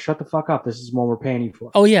being like, shut the fuck up. This is what we're paying you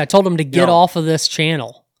for. Oh yeah. I told him to get off of this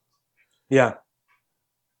channel. Yeah.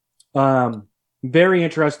 Very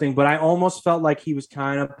interesting, but I almost felt like he was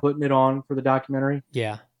kind of putting it on for the documentary.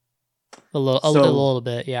 Yeah. A little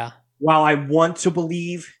bit. Yeah. While I want to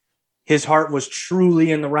believe his heart was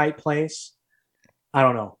truly in the right place, I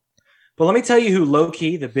don't know. But let me tell you who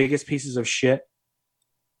low-key, the biggest pieces of shit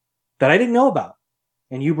that I didn't know about,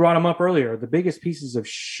 and you brought them up earlier, the biggest pieces of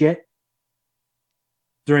shit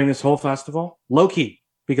during this whole festival, low-key,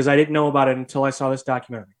 because I didn't know about it until I saw this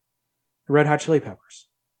documentary. The Red Hot Chili Peppers.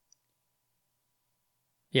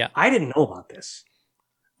 Yeah. I didn't know about this.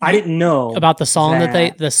 I didn't know about the song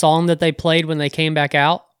that they played when they came back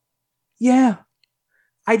out. Yeah.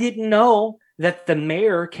 I didn't know that the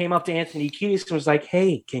mayor came up to Anthony Kiedis and was like,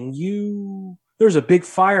 hey, there's a big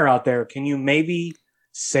fire out there. Can you maybe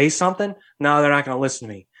say something? No, they're not going to listen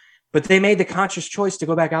to me. But they made the conscious choice to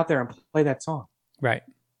go back out there and play that song. Right.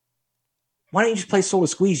 Why don't you just play Soul to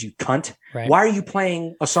Squeeze, you cunt? Right. Why are you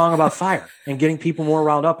playing a song about fire and getting people more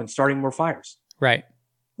riled up and starting more fires? Right.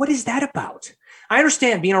 What is that about? I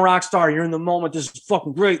understand being a rock star. You're in the moment. This is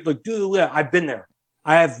fucking great. Like, dude, I've been there.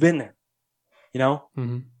 I have been there. You know?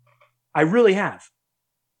 Mm-hmm. I really have.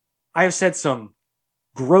 I have said some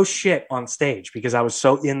gross shit on stage because I was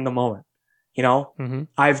so in the moment. You know? Mm-hmm.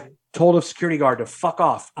 I've told a security guard to fuck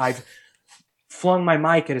off. I've flung my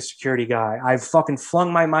mic at a security guy. I've fucking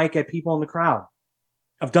flung my mic at people in the crowd.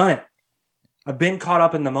 I've done it. I've been caught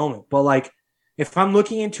up in the moment. But like, if I'm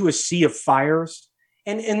looking into a sea of fires,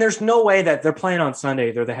 and there's no way that they're playing on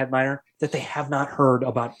Sunday, they're the headliner, that they have not heard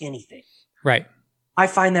about anything. Right. I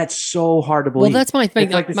find that so hard to believe. Well, that's my thing.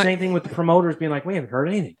 It's like the same thing with the promoters being like, we haven't heard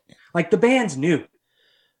anything. Like the band's new. Right.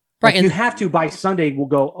 Like, and you have to, by Sunday, we'll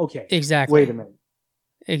go, okay. Exactly. Wait a minute.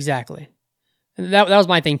 Exactly. And that was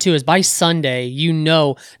my thing too, is by Sunday, you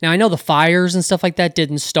know, now I know the fires and stuff like that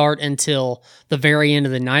didn't start until the very end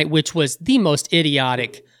of the night, which was the most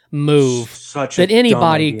idiotic move that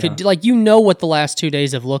anybody could do. Like, you know what the last 2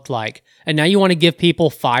 days have looked like. And now you want to give people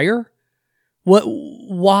fire?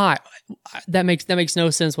 Why? That makes no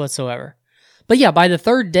sense whatsoever. But yeah, by the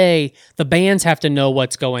third day, the bands have to know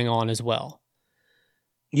what's going on as well.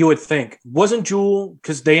 You would think. Wasn't Jewel,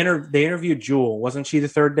 because they interviewed Jewel, wasn't she the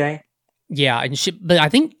third day? Yeah, but I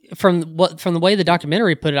think from the way the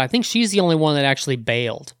documentary put it, I think she's the only one that actually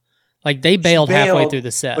bailed. Like they bailed halfway through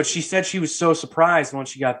the set. But she said she was so surprised when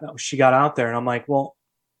she got out there, and I'm like, well,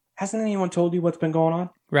 hasn't anyone told you what's been going on?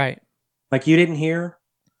 Right. Like you didn't hear?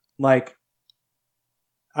 Like,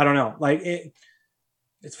 I don't know. Like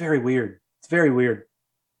it's very weird. It's very weird.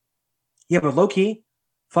 Yeah, but low key,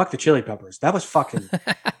 fuck the Chili Peppers. That was fucking.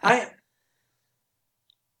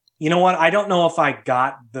 You know what? I don't know if I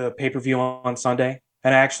got the pay-per-view on Sunday,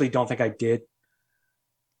 and I actually don't think I did.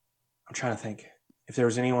 I'm trying to think if there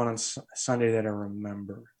was anyone on Sunday that I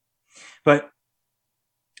remember. But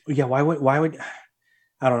yeah, why would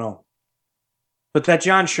I don't know. But that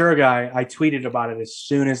John Schur guy, I tweeted about it as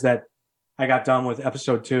soon as that I got done with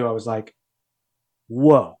episode 2. I was like,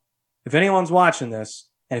 whoa. If anyone's watching this,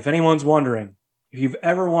 and if anyone's wondering, if you've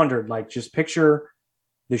ever wondered, like, just picture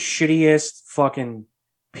the shittiest fucking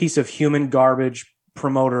piece of human garbage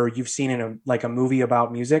promoter you've seen in a movie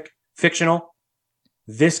about music, fictional.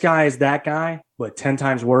 This guy is that guy, but 10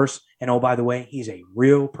 times worse. And oh, by the way, he's a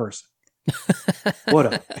real person. What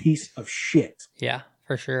a piece of shit. Yeah,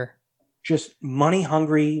 for sure. Just money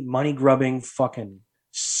hungry, money grubbing fucking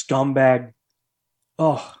scumbag.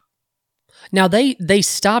 Oh. Now they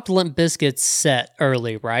stopped Limp Bizkit's set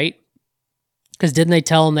early, right? Because didn't they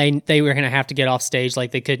tell them they were going to have to get off stage,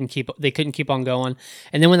 like they couldn't keep on going?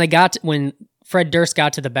 And then when Fred Durst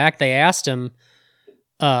got to the back, they asked him,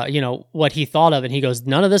 what he thought of it. And he goes,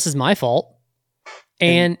 "None of this is my fault."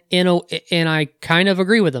 And I kind of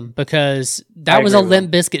agree with him, because that was a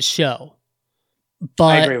Limp Bizkit show. But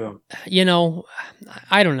I agree with him.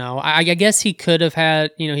 I don't know. I guess he could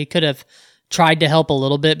have tried to help a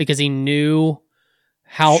little bit, because he knew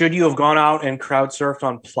how. Should you have gone out and crowd surfed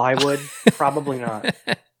on plywood? Probably not.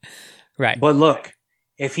 Right. But look,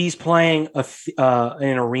 if he's playing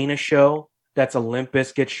an arena show that's a Limp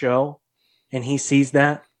Bizkit show, and he sees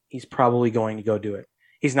that, he's probably going to go do it.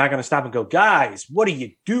 He's not going to stop and go, "Guys, what are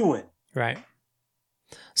you doing?" Right.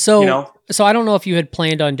 So, so I don't know if you had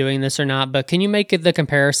planned on doing this or not, but can you make the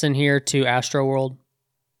comparison here to Astroworld?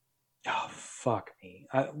 Oh, fuck me.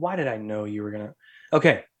 Why did I know you were going to...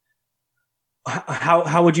 Okay.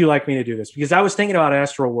 How would you like me to do this? Because I was thinking about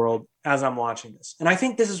Astroworld as I'm watching this. And I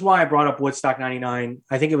think this is why I brought up Woodstock 99.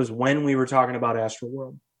 I think it was when we were talking about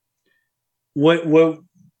Astroworld. Well,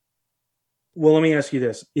 let me ask you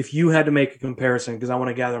this. If you had to make a comparison, because I want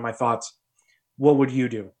to gather my thoughts, what would you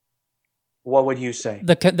do? What would you say?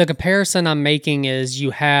 The comparison I'm making is you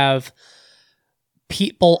have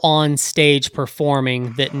people on stage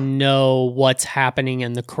performing that know what's happening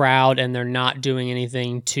in the crowd, and they're not doing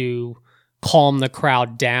anything to calm the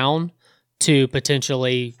crowd down to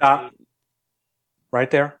potentially... Stop. Right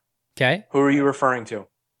there. Okay. Who are you referring to?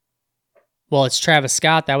 Well, it's Travis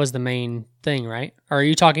Scott. That was the main thing, right? Or are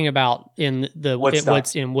you talking about in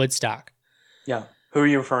Woodstock? Yeah. Who are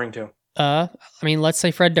you referring to? Let's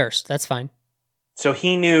say Fred Durst. That's fine. So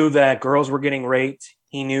he knew that girls were getting raped.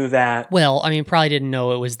 He knew that... Well, probably didn't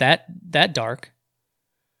know it was that dark.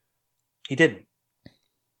 He didn't.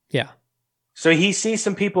 Yeah. So he sees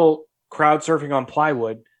some people crowd surfing on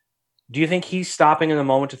plywood. Do you think he's stopping in the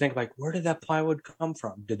moment to think, like, where did that plywood come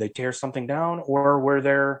from? Did they tear something down? Or were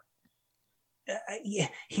there...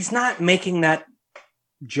 He's not making that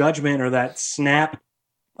judgment or that snap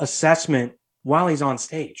assessment while he's on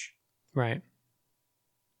stage. Right.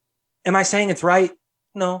 Am I saying it's right?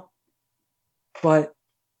 No. But,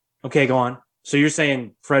 okay, go on. So you're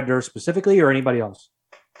saying Fred Durst specifically, or anybody else?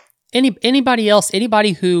 Anybody else,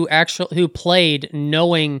 anybody who played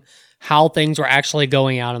knowing how things were actually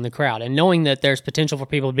going out in the crowd, and knowing that there's potential for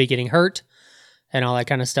people to be getting hurt and all that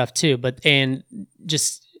kind of stuff too. Do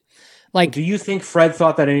you think Fred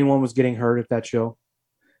thought that anyone was getting hurt at that show?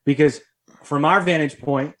 Because from our vantage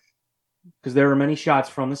point, because there were many shots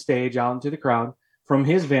from the stage out into the crowd, from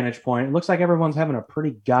his vantage point, it looks like everyone's having a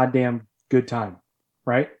pretty goddamn good time,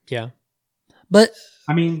 right? Yeah. But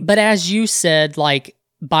as you said,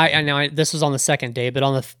 this was on the second day,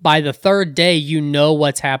 but by the third day, you know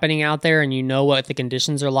what's happening out there, and you know what the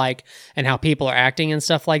conditions are like and how people are acting and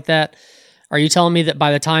stuff like that. Are you telling me that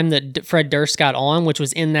by the time that Fred Durst got on, which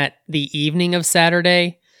was in the evening of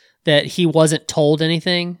Saturday, that he wasn't told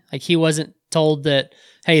anything? Like, he wasn't told that,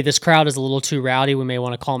 hey, this crowd is a little too rowdy, we may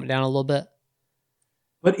want to calm it down a little bit?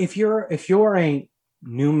 But if you're a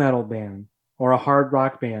nu metal band or a hard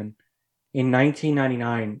rock band in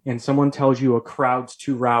 1999 and someone tells you a crowd's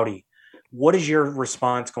too rowdy, what is your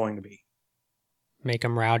response going to be? Make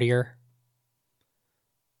them rowdier.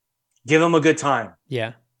 Give them a good time.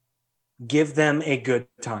 Yeah. Give them a good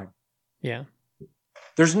time. Yeah.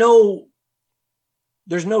 There's no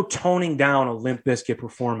toning down a Limp Bizkit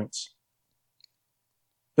performance.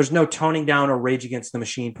 There's no toning down a Rage Against the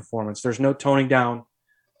Machine performance. There's no toning down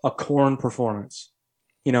a Korn performance.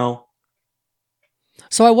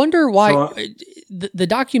 So I wonder why the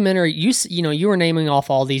documentary, you were naming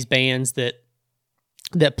off all these bands that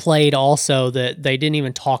played also that they didn't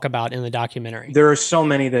even talk about in the documentary. There are so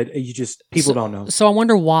many that people don't know. So I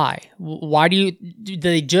wonder why. Why do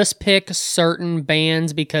they just pick certain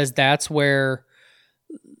bands because that's where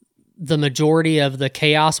the majority of the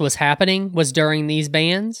chaos was happening, was during these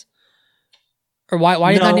bands? Or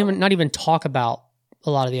why did they not even talk about a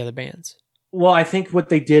lot of the other bands? Well, I think what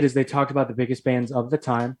they did is they talked about the biggest bands of the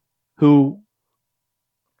time who,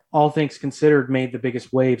 all things considered, made the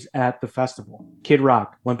biggest waves at the festival. Kid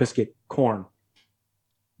Rock, Limp Bizkit, Korn,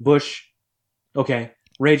 Bush,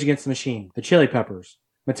 Rage Against the Machine, the Chili Peppers,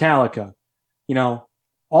 Metallica.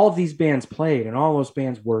 All of these bands played, and all those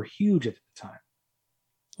bands were huge at the time.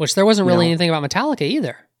 Which there wasn't You really know. anything about Metallica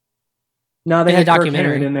either. No, they In had the Kirk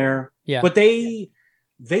documentary. Hammett in there. Yeah. But they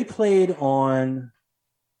played on,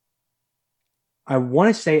 I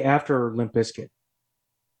want to say after Limp Bizkit.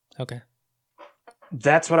 Okay.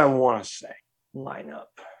 That's what I want to say. Lineup.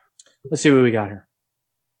 Let's see what we got here.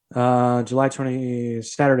 July 20,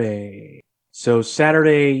 Saturday. So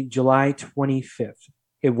Saturday, July 25th,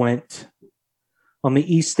 it went on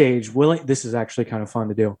the East stage. This is actually kind of fun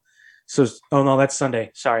to do. So, oh no, that's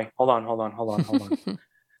Sunday. Sorry. Hold on.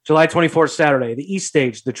 July 24th, Saturday, the East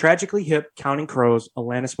stage, the Tragically Hip, Counting Crows,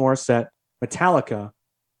 Alanis Morissette, Metallica.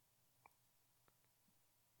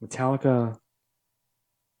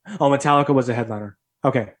 Oh, Metallica was a headliner.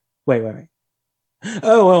 Okay. Wait.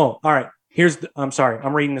 Oh, all right. I'm sorry.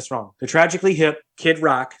 I'm reading this wrong. The Tragically Hip, Kid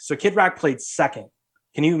Rock. So Kid Rock played second.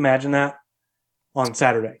 Can you imagine that on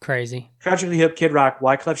Saturday? Crazy. Tragically Hip, Kid Rock,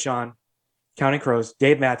 Wyclef Jean, Counting Crows,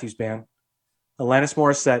 Dave Matthews Band, Alanis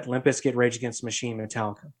Morissette, Limp Bizkit, Rage Against the Machine,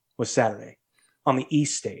 Metallica was Saturday on the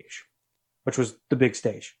East stage, which was the big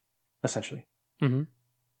stage, essentially. Mm-hmm.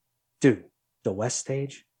 Dude, the West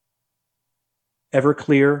stage,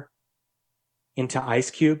 Everclear into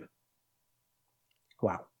Ice Cube.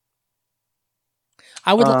 Wow.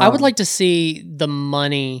 I would like to see the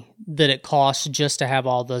money that it costs just to have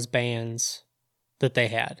all those bands that they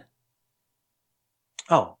had.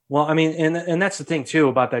 Oh, well, I mean, and that's the thing too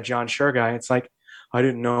about that John Scher guy. It's like, I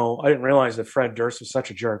didn't realize that Fred Durst was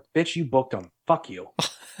such a jerk. Bitch, you booked him. Fuck you.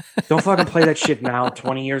 Don't fucking play that shit now,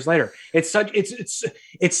 20 years later. It's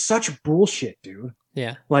such bullshit, dude.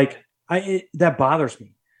 Yeah. Like that bothers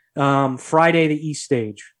me. Friday, the East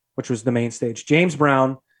stage, which was the main stage. James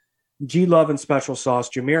Brown, G Love and Special Sauce,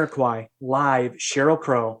 Jamiroquai, Live, Sheryl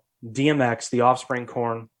Crow, DMX, The Offspring,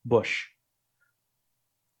 Korn, Bush.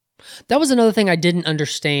 That was another thing I didn't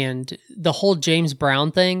understand. The whole James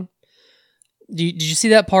Brown thing. Did you see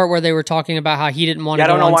that part where they were talking about how he didn't want to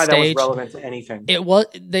go on stage? I don't know why that was relevant to anything.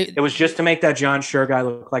 It was just to make that John Scher guy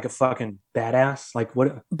look like a fucking badass. Like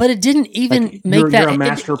what? But it didn't even like make that. You're a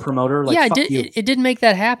master promoter. Like, yeah, fuck it didn't make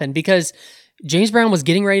that happen because James Brown was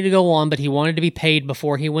getting ready to go on, but he wanted to be paid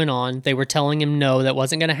before he went on. They were telling him no, that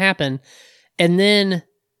wasn't going to happen. And then,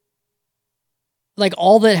 like,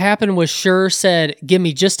 all that happened was Scher said, "Give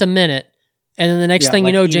me just a minute." And then the next thing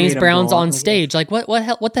you know, James Brown's on stage. Like, what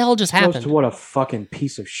the hell just happened? To what a fucking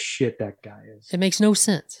piece of shit that guy is. It makes no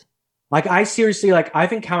sense. Like, I seriously, like,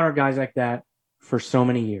 I've encountered guys like that for so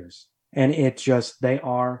many years. And it just, they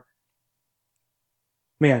are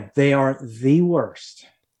the worst.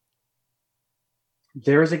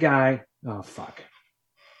 There's a guy, oh, fuck.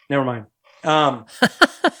 Never mind. Let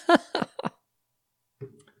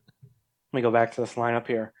me go back to this lineup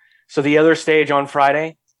here. So the other stage on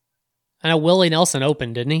Friday. I know Willie Nelson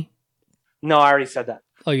opened, didn't he? No, I already said that.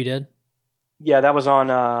 Oh, you did? Yeah, that was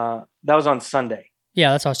on Sunday.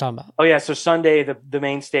 Yeah, that's what I was talking about. Oh yeah, so Sunday the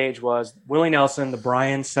main stage was Willie Nelson, the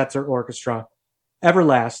Brian Setzer Orchestra,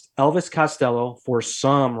 Everlast, Elvis Costello for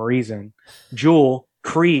some reason, Jewel,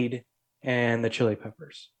 Creed, and the Chili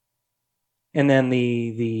Peppers. And then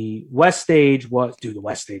the West stage was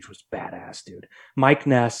badass, dude. Mike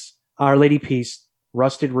Ness, Our Lady Peace,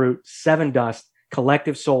 Rusted Root, Seven Dust,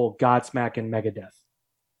 Collective Soul, Godsmack, and Megadeth.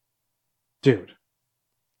 Dude,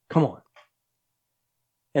 come on.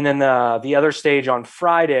 And then the other stage on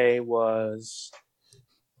Friday was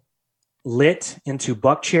Lit, into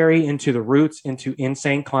Buckcherry, into The Roots, into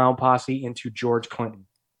Insane Clown Posse, into George Clinton.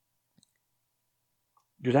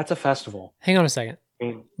 Dude, that's a festival. Hang on a second. I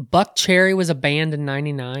mean, Buckcherry was a band in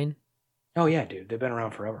 99? Oh yeah, dude. They've been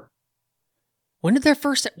around forever. When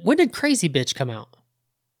did Crazy Bitch come out?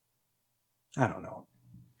 I don't know.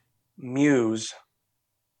 Muse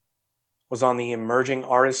was on the Emerging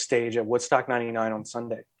Artist stage at Woodstock 99 on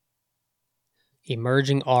Sunday.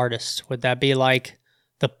 Emerging Artist. Would that be like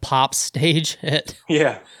the pop stage at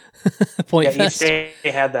Point Fest? Each day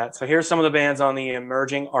they had that. So here's some of the bands on the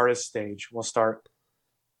Emerging Artist stage. We'll start.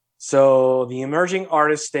 So the Emerging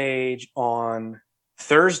Artist stage on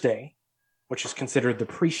Thursday, which is considered the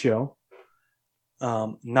pre-show.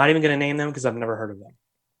 Not even going to name them because I've never heard of them.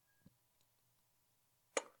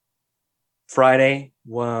 Friday,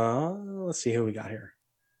 well, let's see who we got here.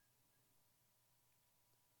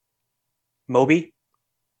 Moby.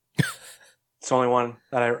 It's the only one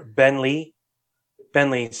that Ben Lee.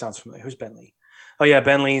 Ben Lee sounds familiar. Who's Ben Lee? Oh yeah,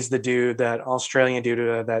 Ben Lee's the dude, that Australian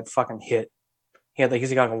dude that fucking hit.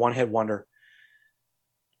 He's got like a one-hit wonder.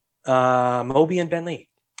 Moby and Ben Lee.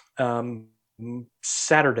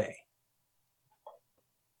 Saturday.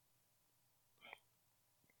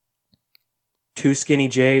 Two Skinny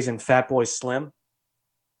J's and Fatboy Slim.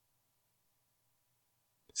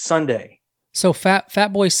 Sunday, So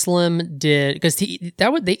Fatboy Slim did, because he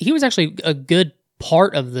was actually a good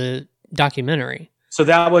part of the documentary. So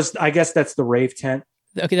that was, I guess that's the rave tent.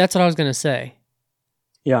 Okay, that's what I was gonna say.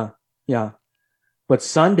 Yeah, yeah. But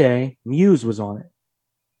Sunday, Muse was on it.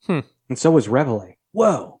 And so was Reveille.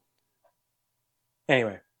 Whoa.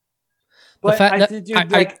 Anyway. The But fact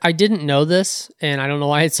that I didn't know this, and I don't know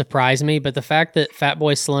why it surprised me, but the fact that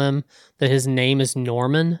Fatboy Slim, that his name is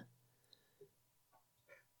Norman,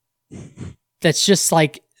 that's just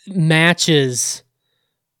like matches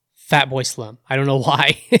Fatboy Slim. I don't know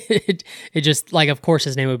why. it just, like, of course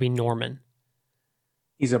his name would be Norman.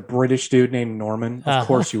 He's a British dude named Norman. Of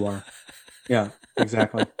course you are. Yeah,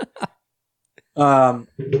 exactly. Yeah,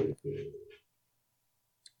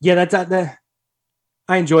 that's that.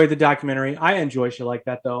 I enjoyed the documentary. I enjoy shit like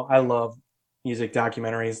that, though. I love music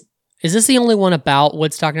documentaries. Is this the only one about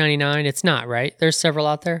Woodstock 99? It's not, right? There's several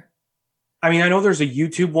out there. I mean, I know there's a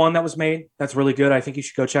YouTube one that was made. That's really good. I think you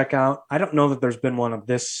should go check out. I don't know that there's been one of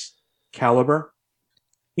this caliber,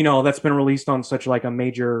 that's been released on such like a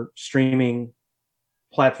major streaming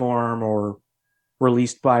platform or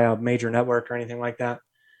released by a major network or anything like that.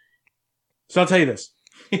 So I'll tell you this.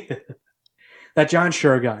 That John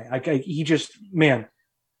Schur guy, he just, man.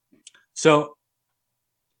 So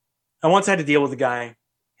I once had to deal with a guy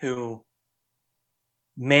who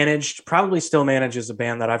probably still manages a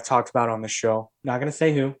band that I've talked about on this show. Not going to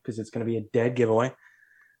say who, because it's going to be a dead giveaway.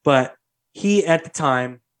 But he, at the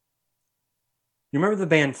time, you remember the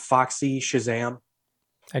band Foxy Shazam?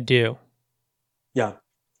 I do. Yeah.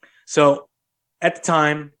 So at the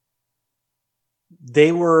time,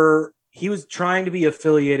 he was trying to be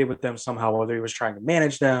affiliated with them somehow, whether he was trying to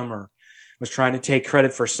manage them or was trying to take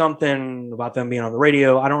credit for something about them being on the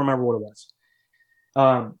radio. I don't remember what it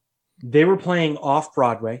was. They were playing off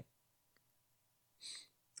Broadway,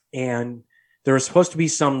 and there was supposed to be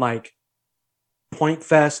some like Point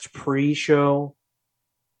Fest pre-show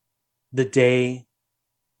the day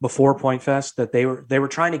before Point Fest that they were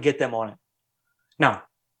trying to get them on it. Now,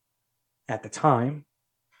 at the time,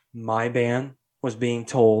 my band was being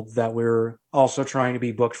told that we were also trying to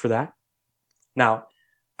be booked for that. Now,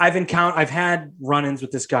 I've had run-ins with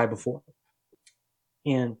this guy before,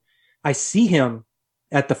 and I see him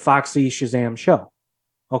at the Foxy Shazam show,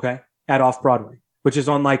 okay, at Off Broadway, which is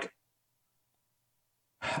on like,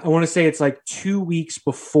 I want to say it's like 2 weeks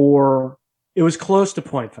before. It was close to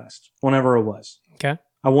Point Fest, whenever it was. Okay,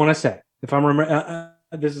 I want to say, if I'm remember,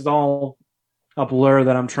 this is all a blur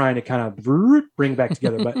that I'm trying to kind of bring back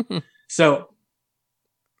together. But so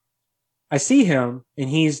I see him, and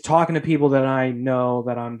he's talking to people that I know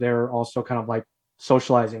that I'm there also kind of like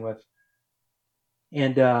socializing with.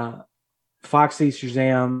 And Foxy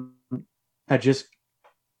Shazam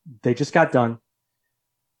they just got done.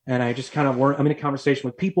 And I just kind of I'm in a conversation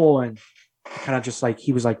with people, and kind of just like,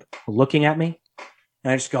 he was like looking at me,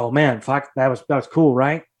 and I just go, man, Fox, that was cool,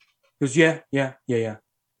 right? He goes, yeah.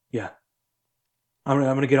 I'm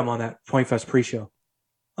gonna get him on that Point Fest pre-show.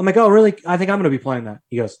 I'm like, oh, really? I think I'm gonna be playing that.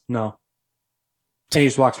 He goes, no. And he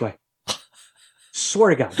just walks away.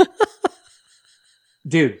 Swear to God.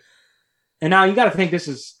 Dude. And now you got to think, this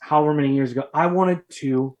is however many years ago. I wanted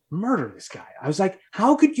to murder this guy. I was like,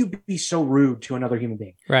 how could you be so rude to another human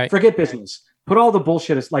being? Right. Forget business. Put all the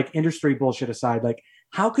bullshit, like industry bullshit aside. Like,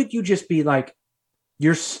 how could you just be like,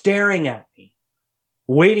 you're staring at me,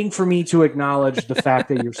 waiting for me to acknowledge the fact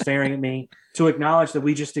that you're staring at me, to acknowledge that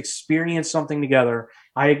we just experienced something together.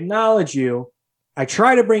 I acknowledge you. I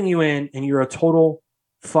try to bring you in, and you're a total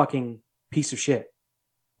fucking piece of shit.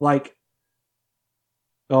 Like,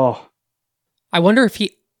 oh. I wonder if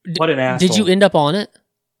what an asshole. Did you end up on it?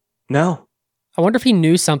 No. I wonder if he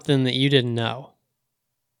knew something that you didn't know.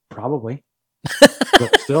 Probably.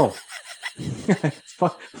 But still.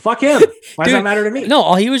 Fuck him. Why does that matter to me? No,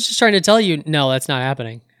 all he was just trying to tell you, no, that's not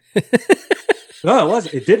happening. No, it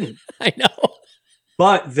wasn't. It didn't. I know.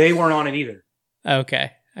 But they weren't on it either.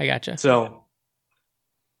 Okay. I gotcha. So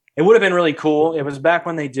it would have been really cool. It was back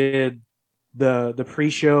when they did the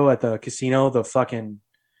pre-show at the casino,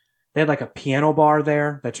 they had like a piano bar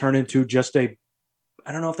there that turned into just I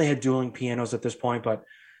don't know if they had dueling pianos at this point, but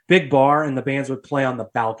big bar, and the bands would play on the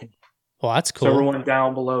balcony. Well, that's cool. So everyone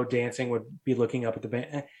down below dancing would be looking up at the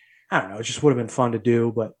band. I don't know. It just would have been fun to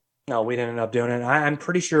do, but no, we didn't end up doing it. I'm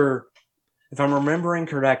pretty sure, if I'm remembering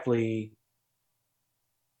correctly,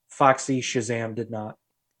 Foxy Shazam did not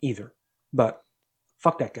either. But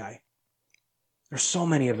fuck that guy. There's so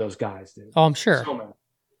many of those guys, dude. Oh, I'm sure.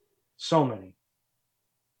 So many.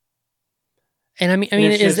 And I mean,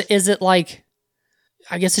 is it like,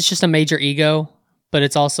 I guess it's just a major ego, but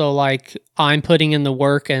it's also like, I'm putting in the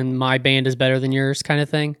work and my band is better than yours kind of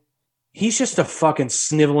thing? he's just a fucking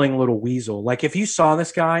sniveling little weasel. Like if you saw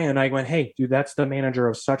this guy and I went, hey, dude, that's the manager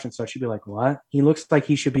of such and such, you'd be like, what? He looks like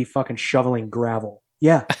he should be fucking shoveling gravel.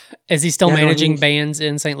 Yeah. Is he still Yeah, no, managing he's- bands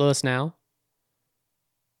in St. Louis now?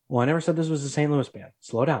 Well, I never said this was a St. Louis band.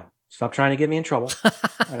 Slow down. Stop trying to get me in trouble.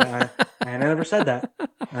 I never said that.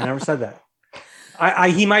 I never said that.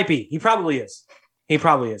 He might be. He probably is. He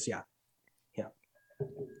probably is. Yeah. Yeah.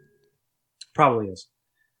 Probably is.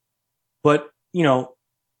 But, you know,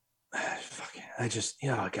 fuck, I just,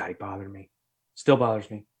 oh God, he bothered me. Still bothers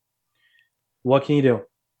me. What can you do?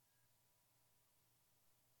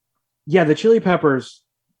 Yeah, the Chili Peppers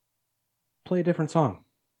play a different song.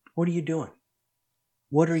 What are you doing?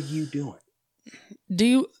 What are you doing?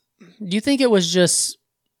 Do you think it was just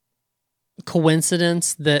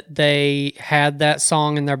coincidence that they had that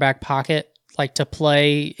song in their back pocket, like to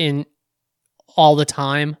play in all the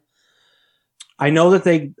time? I know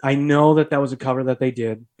that was a cover that they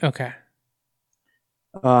did. Okay.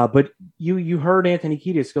 But you heard Anthony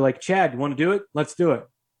Kiedis go like, Chad, you want to do it? Let's do it.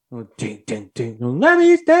 Ding, ding, ding. Let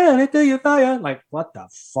me stand into your fire. Like, what the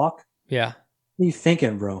fuck? Yeah. What are you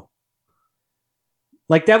thinking, bro?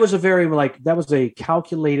 Like that was a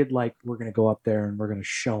calculated, like, we're going to go up there and we're going to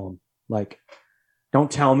show them. Like,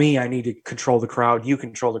 don't tell me I need to control the crowd. You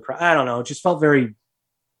control the crowd. I don't know. It just felt very,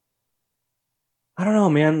 I don't know,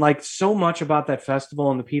 man. Like so much about that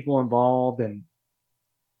festival and the people involved. And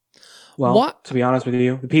well, to be honest with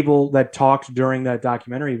you, the people that talked during that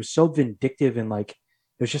documentary was so vindictive and like, it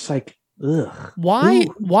was just like, ugh.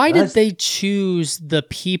 Why did they choose the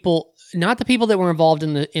people, not the people that were involved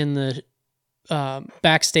in the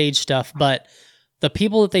backstage stuff, but the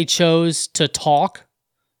people that they chose to talk,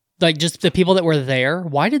 like just the people that were there?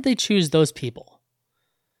 Why did they choose those people?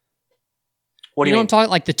 What do you know mean? what I'm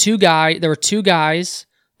talking? Like there were two guys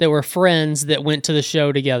that were friends that went to the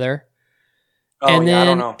show together. Oh, and yeah, then, I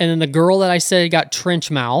don't know. And then the girl that I said got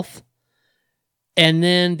trench mouth. And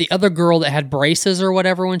then the other girl that had braces or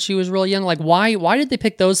whatever when she was real young. Like, why did they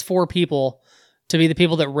pick those four people to be the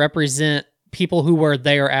people that represent people who were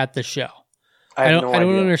there at the show? I don't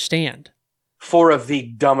understand. Four of the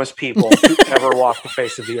dumbest people who ever walked the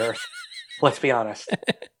face of the earth. Let's be honest.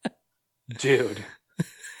 Dude.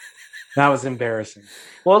 That was embarrassing.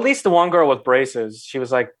 Well, at least the one girl with braces, she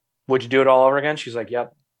was like, would you do it all over again? She's like,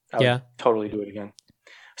 yep. I would totally do it again.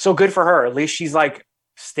 So good for her. At least she's like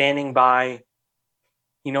standing by,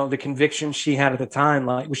 you know, the conviction she had at the time.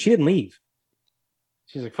 Like, well, she didn't leave.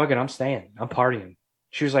 She's like, fuck it, I'm staying. I'm partying.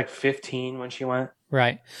 She was like 15 when she went.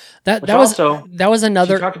 Right. That was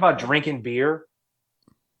another. She talked about drinking beer.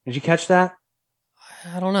 Did you catch that?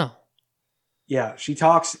 I don't know. Yeah, she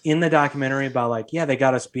talks in the documentary about like, yeah, they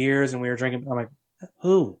got us beers and we were drinking. I'm like,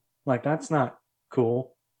 who? Like, that's not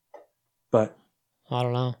cool. But I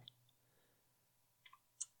don't know.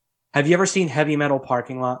 Have you ever seen Heavy Metal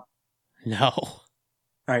Parking Lot? No. All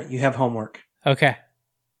right, you have homework. Okay.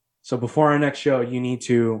 So before our next show, you need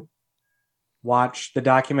to watch the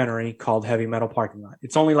documentary called Heavy Metal Parking Lot.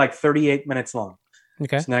 It's only like 38 minutes long.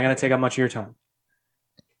 Okay. It's not going to take up much of your time.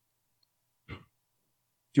 Do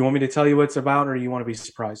you want me to tell you what it's about, or do you want to be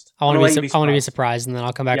surprised? I want to be surprised, and then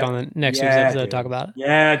I'll come back on the next week's episode to talk about it.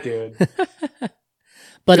 Yeah, dude.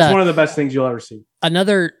 But it's one of the best things you'll ever see.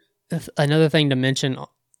 Another thing to mention,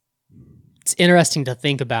 it's interesting to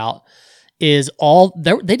think about, is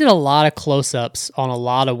they did a lot of close-ups on a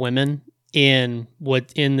lot of women in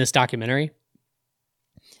this documentary.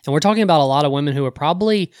 And we're talking about a lot of women who are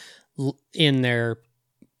probably in their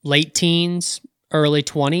late teens, early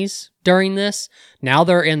 20s during this. Now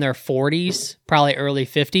they're in their 40s, probably early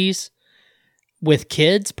 50s, with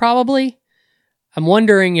kids probably. I'm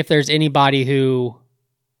wondering if there's anybody who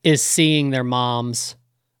is seeing their moms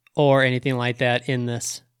or anything like that in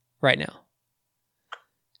this right now.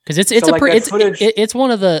 Because it's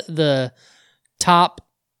one of the top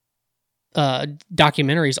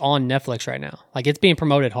documentaries on Netflix right now. Like, it's being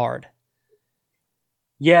promoted hard.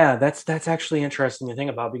 Yeah, that's actually interesting to think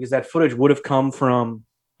about, because that footage would have come from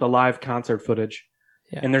the live concert footage.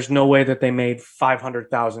 Yeah. And there's no way that they made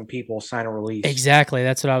 500,000 people sign a release. Exactly.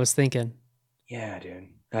 That's what I was thinking. Yeah, dude.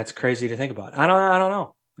 That's crazy to think about. I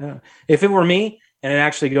don't know. If it were me, and it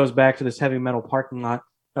actually goes back to this Heavy Metal Parking Lot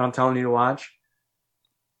that I'm telling you to watch.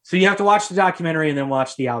 So you have to watch the documentary and then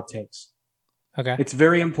watch the outtakes. Okay. It's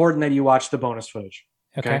very important that you watch the bonus footage.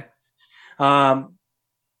 Okay.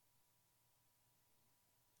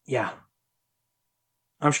 Yeah.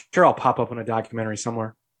 I'm sure I'll pop up in a documentary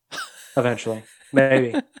somewhere eventually.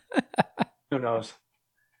 Maybe. Who knows?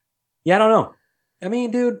 Yeah, I don't know. I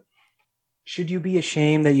mean, dude, should you be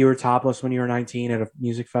ashamed that you were topless when you were 19 at a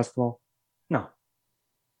music festival? No.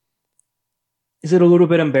 Is it a little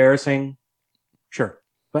bit embarrassing? Sure.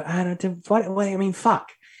 But I don't, what, I mean,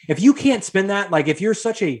 fuck. If you can't spin that, like if you're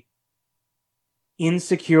such a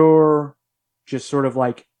insecure, just sort of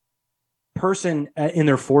like person in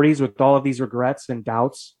their 40s with all of these regrets and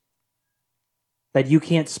doubts, that you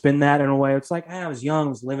can't spin that in a way. It's like, I was young, I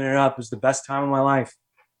was living it up. It was the best time of my life.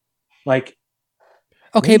 Like,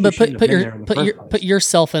 okay, maybe but you shouldn't have been there in the first place. put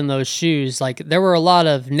yourself in those shoes. Like there were a lot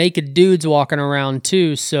of naked dudes walking around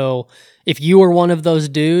too. So if you were one of those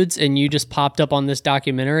dudes and you just popped up on this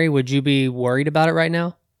documentary, would you be worried about it right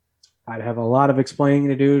now? I'd have a lot of explaining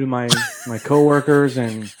to do to my coworkers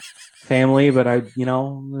and family, but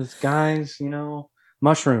these guys,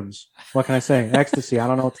 mushrooms. What can I say? Ecstasy. I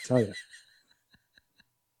don't know what to tell you.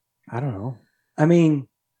 I don't know. I mean,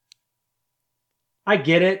 I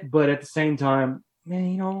get it, but at the same time,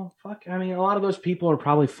 man, fuck. I mean, a lot of those people are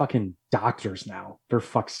probably fucking doctors now. For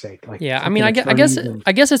fuck's sake. Like, yeah. I mean, I guess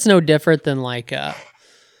it's no different than like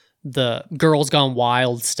the Girls Gone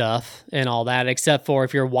Wild stuff and all that, except for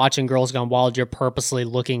if you're watching Girls Gone Wild, you're purposely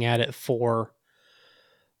looking at it for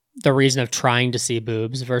the reason of trying to see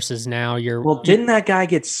boobs versus now you're... Well, didn't that guy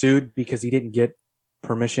get sued because he didn't get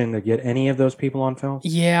permission to get any of those people on film?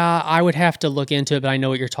 Yeah, I would have to look into it, but I know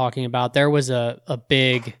what you're talking about. There was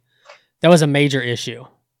that was a major issue.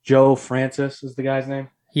 Joe Francis is the guy's name?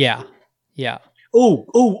 Yeah.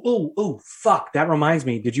 Oh, fuck. That reminds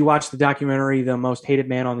me. Did you watch the documentary, The Most Hated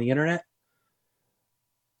Man on the Internet?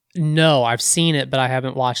 No, I've seen it, but I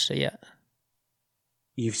haven't watched it yet.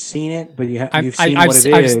 You've seen it, but you've seen what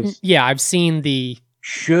it is. Yeah, I've seen the...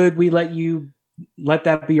 Should we let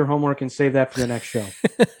that be your homework and save that for the next show?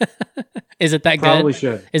 Is it that good? Probably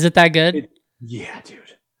should. Is it that good? Yeah, dude.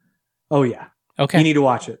 Oh, yeah. Okay. You need to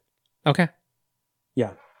watch it. Okay.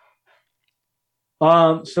 Yeah.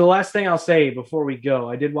 So the last thing I'll say before we go,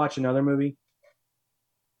 I did watch another movie.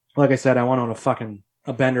 Like I said, I went on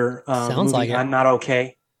a bender. Sounds movie, like it. I'm Not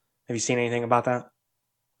Okay. Have you seen anything about that?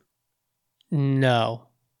 No.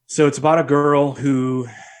 So it's about a girl who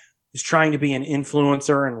is trying to be an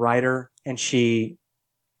influencer and writer, and she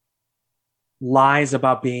lies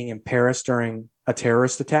about being in Paris during a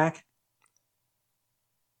terrorist attack.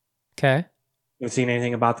 Okay. You seen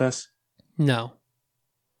anything about this? No.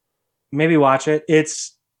 Maybe watch it.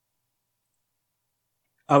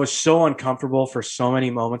 I was so uncomfortable for so many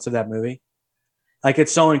moments of that movie. Like,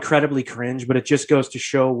 it's so incredibly cringe, but it just goes to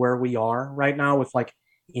show where we are right now with like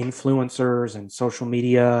influencers and social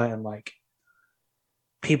media and like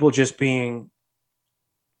people just being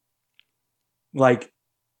like,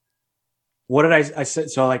 what did I said?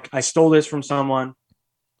 So like, I stole this from someone.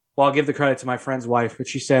 Well, I'll give the credit to my friend's wife, but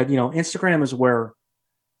she said, Instagram is where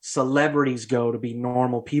celebrities go to be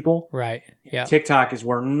normal people. Right. Yeah. TikTok is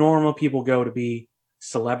where normal people go to be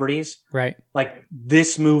celebrities. Right. Like,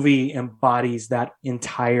 this movie embodies that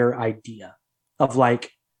entire idea of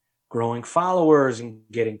like growing followers and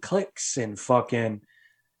getting clicks and fucking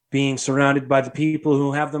being surrounded by the people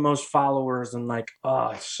who have the most followers and like, oh,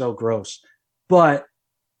 it's so gross. But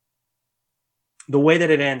the way that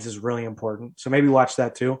it ends is really important. So maybe watch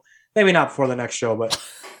that too. Maybe not before the next show, but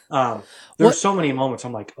there's so many moments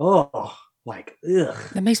I'm like, oh, like, ugh.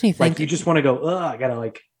 That makes me think. Like, you just want to go, ugh, I gotta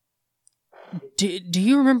like. Do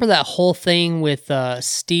you remember that whole thing with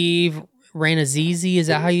Steve Ranazizi? Is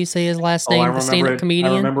that how you say his last name? The stand-up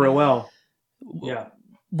comedian? I remember it well. Yeah.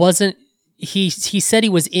 Wasn't he said he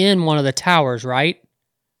was in one of the towers, right?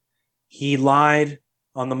 He lied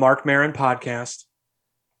on the Mark Maron podcast.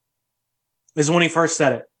 This is when he first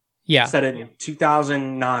said it. Yeah. Said it in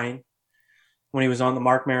 2009 when he was on the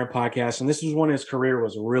Mark Maron podcast. And this was when his career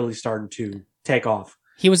was really starting to take off.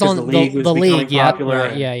 He was on the league. Yeah.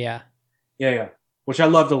 Right. Yeah. Which I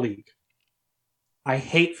love the league. I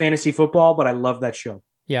hate fantasy football, but I love that show.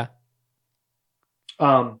 Yeah.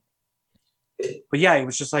 But yeah, he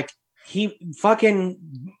was just like, he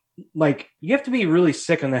fucking, like, you have to be really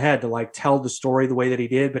sick in the head to like tell the story the way that he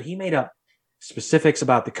did, but he made up specifics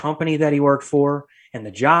about the company that he worked for and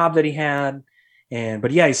the job that he had.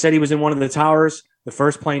 But yeah, he said he was in one of the towers. The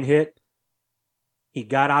first plane hit. He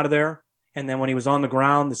got out of there. And then when he was on the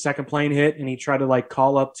ground, the second plane hit and he tried to like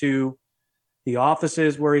call up to the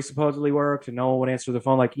offices where he supposedly worked and no one would answer the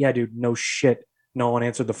phone. Like, yeah, dude, no shit. No one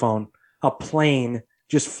answered the phone. A plane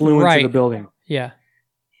just flew into the building. Yeah.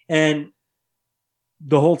 And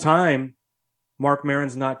the whole time, Mark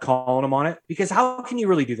Maron's not calling him on it because how can you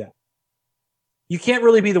really do that? You can't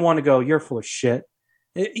really be the one to go, you're full of shit.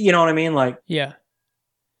 You know what I mean? Like, yeah.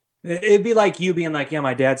 It'd be like you being like, yeah,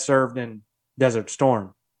 my dad served in Desert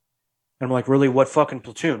Storm. And I'm like, really? What fucking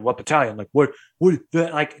platoon? What battalion? Like, what,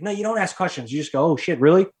 like, no, you don't ask questions. You just go, oh shit,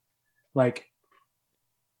 really? Like,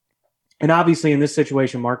 And obviously in this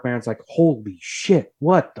situation, Mark Maron's like, holy shit,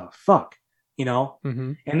 what the fuck? You know?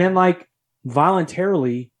 Mm-hmm. And then like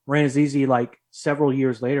voluntarily ran as easy like several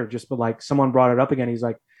years later, just but like someone brought it up again. He's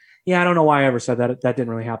like, yeah, I don't know why I ever said that. That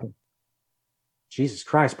didn't really happen. Jesus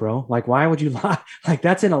Christ, bro. Like, why would you lie? Like,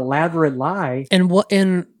 that's an elaborate lie.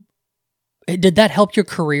 And did that help your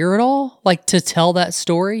career at all? Like to tell that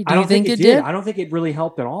story? Do I don't you think it it did? I don't think it really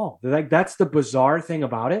helped at all. Like, that's the bizarre thing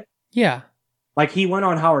about it. Yeah. Like, he went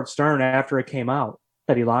on Howard Stern after it came out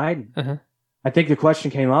that he lied. Uh-huh. I think the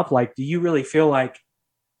question came up, like, do you really feel like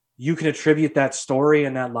you can attribute that story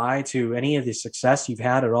and that lie to any of the success you've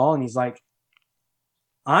had at all? And he's like,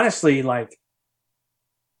 honestly, like,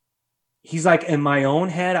 he's like, in my own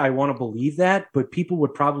head, I want to believe that, but people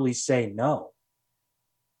would probably say no.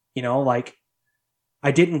 You know, like,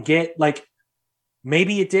 I didn't get, like,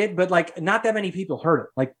 maybe it did, but like, not that many people heard it.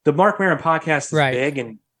 Like, the Mark Maron podcast is Right. big,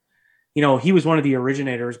 and, you know, he was one of the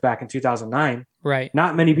originators back in 2009. Right.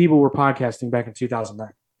 Not many people were podcasting back in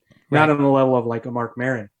 2009. Not on the level of like a Mark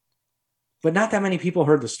Maron. But not that many people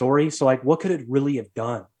heard the story. So, like, what could it really have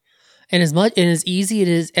done? And as easy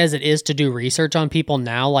as it is to do research on people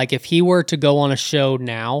now, like if he were to go on a show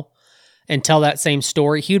now and tell that same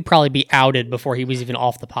story, he would probably be outed before he was even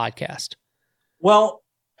off the podcast. Well,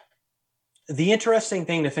 the interesting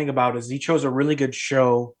thing to think about is he chose a really good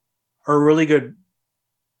show or a really good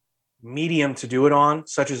medium to do it on,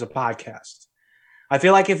 such as a podcast. I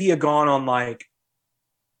feel like if he had gone on like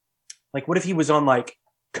what if he was on like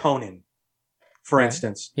Conan, for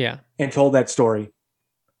instance, Yeah. and told that story?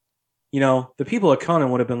 You know, the people at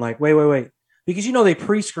Conan would have been like, wait. Because, you know, they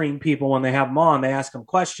pre-screen people when they have them on. They ask them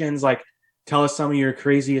questions like, tell us some of your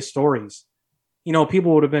craziest stories. You know,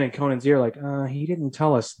 people would have been in Conan's ear like, he didn't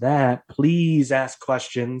tell us that. Please ask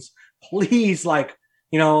questions. Please, like,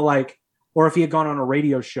 you know, like, or if he had gone on a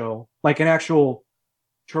radio show, like an actual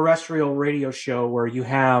terrestrial radio show where you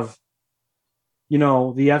have, you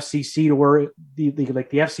know, the FCC to worry, the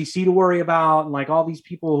FCC to worry about, and like all these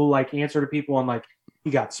people who like answer to people, and like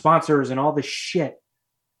you got sponsors and all this shit.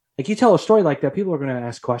 Like, you tell a story like that, people are going to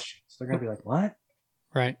ask questions. They're going to be like, what?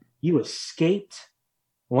 Right. You escaped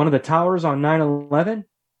one of the towers on 9/11?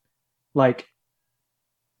 Like,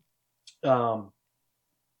 so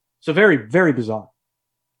very, very bizarre.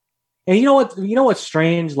 And you know what's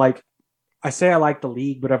strange? Like, I say I like the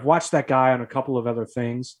league, but I've watched that guy on a couple of other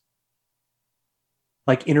things,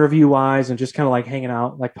 like interview wise and just kind of like hanging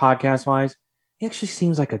out, like podcast wise. He actually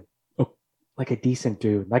seems like a decent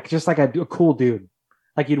dude, like just like a cool dude,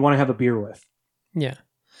 like you'd want to have a beer with. Yeah.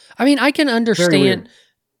 I mean, I can understand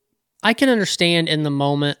in the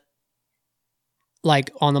moment, like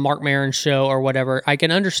on the Mark Maron show or whatever, I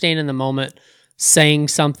can understand in the moment saying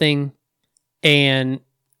something and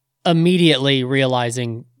immediately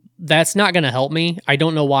realizing that's not going to help me. I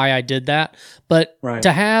don't know why I did that, but Right.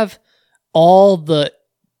 to have all the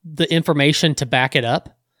information to back it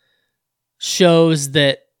up shows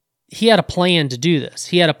that he had a plan to do this.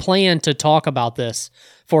 He had a plan to talk about this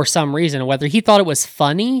for some reason, whether he thought it was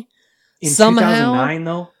funny In somehow. 2009,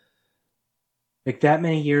 though, like that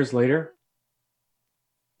many years later,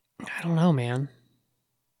 I don't know, man.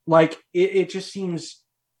 like it just seems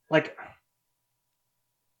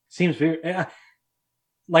very,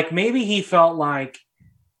 like maybe he felt like,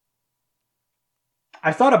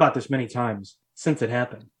 I've thought about this many times since it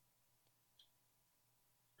happened.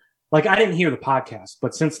 Like, I didn't hear the podcast,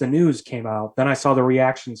 but since the news came out, then I saw the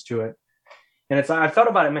reactions to it. And I've thought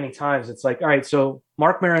about it many times. It's like, all right, so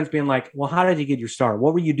Mark Maron's being like, well, how did you get your start?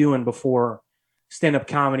 What were you doing before stand-up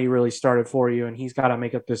comedy really started for you? And he's got to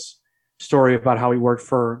make up this story about how he worked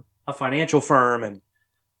for a financial firm and,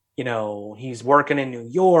 you know, he's working in New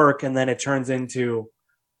York. And then it turns into,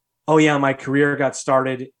 oh yeah, my career got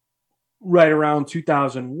started right around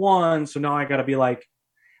 2001. So now I got to be like,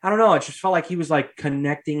 I don't know. It just felt like he was like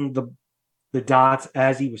connecting the dots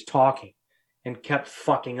as he was talking and kept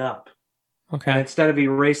fucking up. Okay. And instead of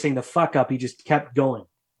erasing the fuck up, he just kept going.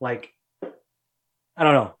 Like, I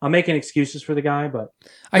don't know. I'm making excuses for the guy, but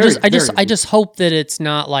I just hope that it's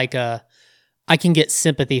not like I can get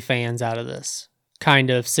sympathy fans out of this kind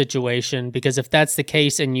of situation, because if that's the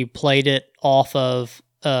case and you played it off of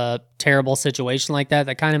a terrible situation like that,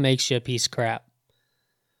 that kind of makes you a piece of crap.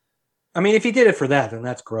 I mean, if he did it for that, then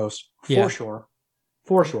that's gross. Yeah.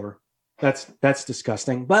 For sure. That's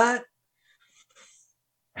disgusting. But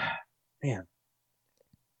man,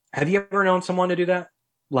 have you ever known someone to do that?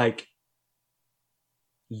 Like,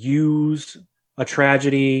 use a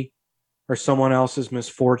tragedy or someone else's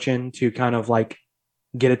misfortune to kind of like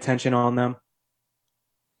get attention on them?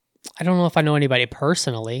 I don't know if I know anybody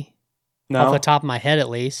personally. No. Off the top of my head, at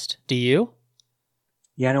least. Do you?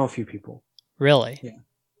 Yeah, I know a few people. Really?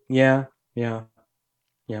 Yeah.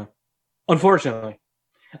 Unfortunately,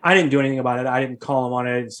 I didn't do anything about it. I didn't call them on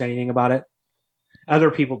it. I didn't say anything about it.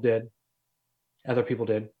 Other people did.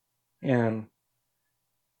 And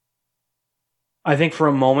I think for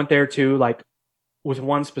a moment there too, like with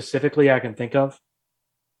one specifically I can think of,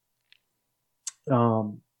 I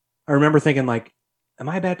remember thinking like, am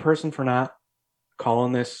I a bad person for not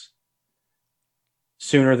calling this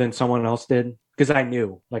sooner than someone else did? Because I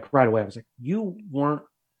knew like right away. I was like, you weren't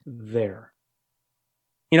there.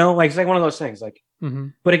 You know, like it's like one of those things. Like,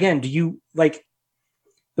 but again, do you like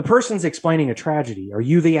the person's explaining a tragedy? Are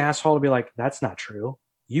you the asshole to be like, that's not true?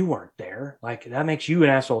 You weren't there. Like that makes you an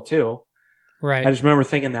asshole too. Right. I just remember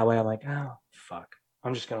thinking that way. I'm like, oh fuck,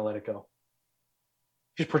 I'm just gonna let it go.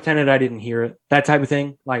 Just pretended I didn't hear it. That type of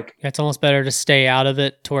thing. Like it's almost better to stay out of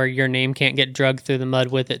it to where your name can't get dragged through the mud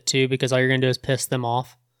with it too, because all you're gonna do is piss them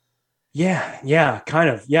off. Yeah, kind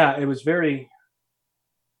of. Yeah, it was very.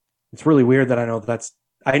 It's really weird that I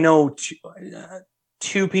know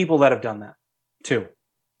two people that have done that. Two.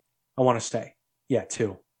 I want to say, yeah,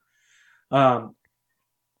 two. And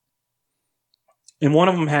one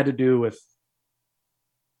of them had to do with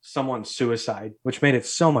someone's suicide, which made it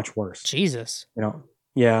so much worse. Jesus. You know,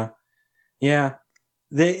 yeah.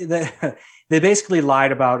 They they basically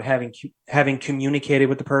lied about having communicated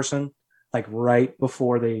with the person like right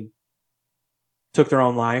before they took their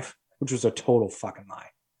own life, which was a total fucking lie.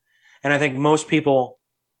 And I think most people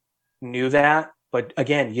knew that, but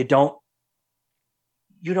again, you don't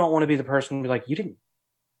want to be the person to be like, you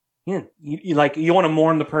like, you want to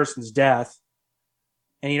mourn the person's death,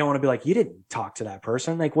 and you don't want to be like, you didn't talk to that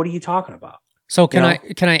person. Like, what are you talking about? So can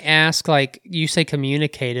I ask, like, you say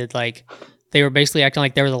communicated, like they were basically acting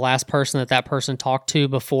like they were the last person that person talked to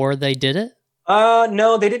before they did it?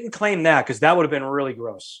 No, they didn't claim that because that would have been really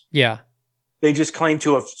gross. Yeah. They just claimed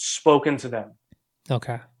to have spoken to them.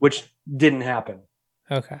 Okay. Which didn't happen.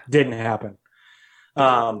 Okay. Didn't happen.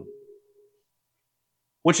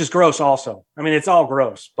 Which is gross also. I mean, it's all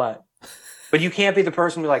gross, but you can't be the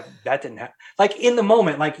person who like, that didn't happen. Like in the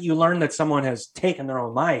moment, like you learn that someone has taken their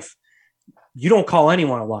own life. You don't call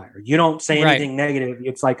anyone a liar. You don't say anything negative.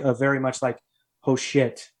 It's like a very much like, oh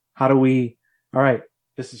shit, how do we, all right,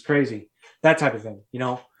 this is crazy. That type of thing, you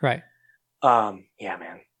know? Right. Yeah,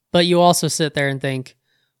 man. But you also sit there and think,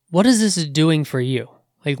 what is this doing for you?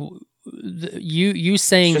 Like you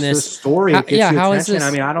saying it's just this the story. It gets you how attention. is this?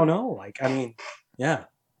 I mean, I don't know. Like, I mean, yeah.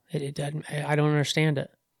 It doesn't, I don't understand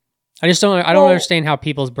it. I don't understand how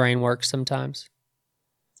people's brain works sometimes.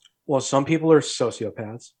 Well, some people are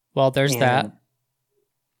sociopaths. Well, there's that.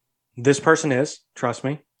 This person is, trust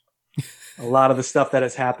me. A lot of the stuff that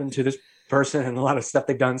has happened to this person and a lot of stuff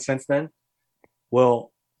they've done since then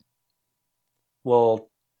will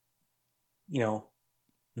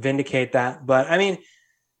vindicate that. But I mean,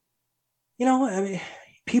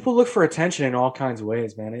 people look for attention in all kinds of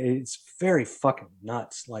ways, man. It's very fucking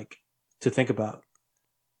nuts, like, to think about.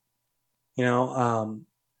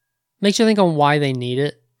 Makes you think on why they need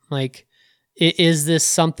it. Like, is this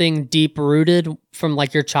something deep rooted from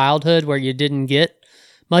like your childhood where you didn't get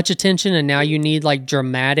much attention and now you need like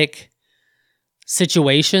dramatic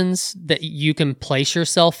situations that you can place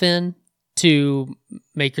yourself in to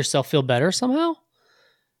make yourself feel better somehow?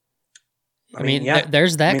 I mean, yeah.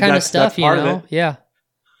 There's that kind of stuff, you know? Yeah.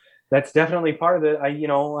 That's definitely part of it.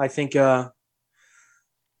 I think, yeah.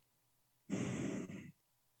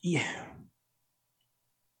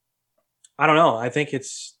 I don't know. I think it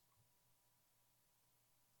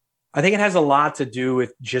has a lot to do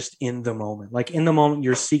with just in the moment. Like in the moment,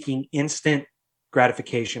 you're seeking instant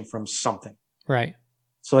gratification from something. Right.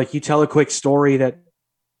 So like you tell a quick story that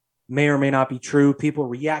may or may not be true. People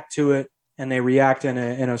react to it and they react in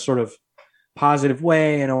a sort of positive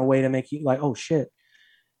way, in a way to make you like, oh shit,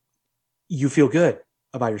 you feel good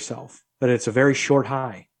about yourself, but it's a very short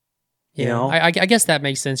high. Yeah, you know? I guess that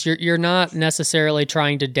makes sense. You're not necessarily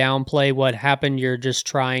trying to downplay what happened. You're just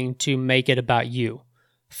trying to make it about you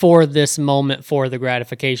for this moment, for the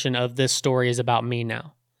gratification of this story is about me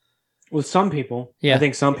now. With some people, yeah. I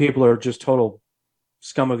think some people are just total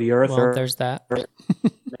scum of the earth. Well, there's that.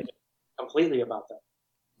 Completely about that.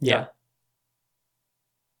 Yeah.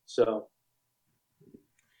 So,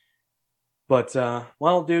 but,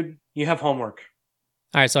 well, dude, you have homework.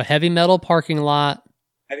 All right. So heavy metal parking lot.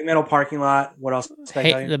 Heavy metal parking lot. What else?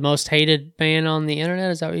 The most hated man on the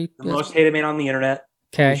internet. Is that what you? The most hated man on the internet.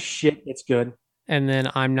 Okay. Holy shit, it's good. And then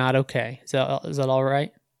I'm not okay. Is that all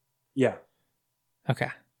right? Yeah. Okay.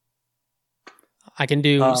 I can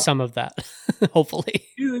do some of that. Hopefully.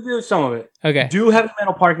 Do some of it. Okay. Do heavy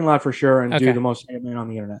metal parking lot for sure, and do the most hated man on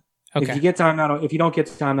the internet. Okay. If you get time, if you don't get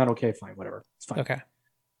time, not okay. Fine, whatever. It's fine. Okay.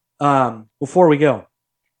 Before we go,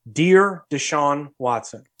 dear Deshaun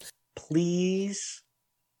Watson, please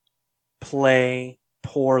play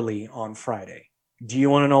poorly on Friday. Do you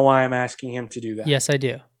want to know why I'm asking him to do that? Yes, I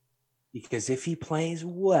do. Because if he plays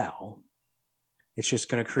well, it's just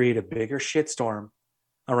going to create a bigger shitstorm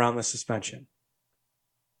around the suspension.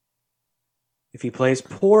 If he plays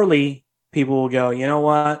poorly, people will go, you know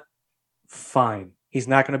what? Fine. He's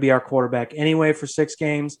not going to be our quarterback anyway for 6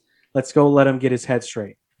 games. Let's go let him get his head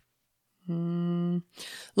straight.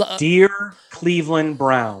 Dear Cleveland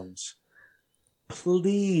Browns,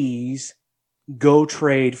 please go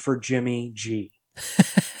trade for Jimmy G.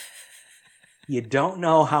 You don't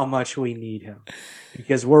know how much we need him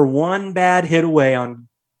because we're one bad hit away on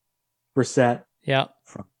Brissett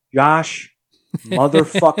from Josh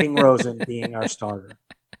motherfucking Rosen being our starter.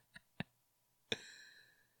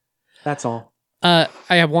 That's all. I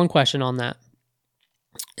have one question on that.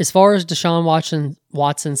 As far as Deshaun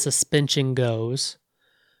Watson's suspension goes,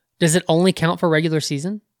 does it only count for regular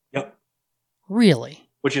season? Yep. Really?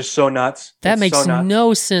 Which is so nuts. That makes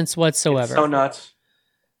no sense whatsoever. It's so nuts.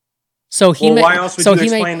 So why else would you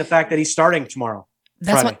explain the fact that he's starting tomorrow?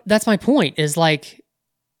 That's my point. Is like,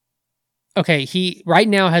 okay, he right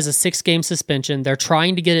now has a 6-game suspension. They're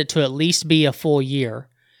trying to get it to at least be a full year,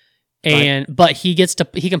 but he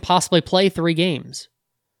can possibly play 3 games.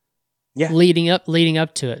 Yeah, leading up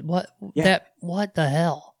to it. What the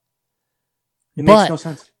hell? It makes no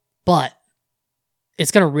sense. But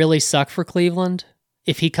it's gonna really suck for Cleveland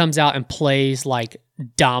if he comes out and plays like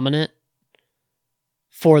dominant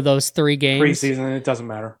for those 3 games. Preseason, it doesn't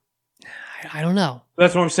matter. I don't know.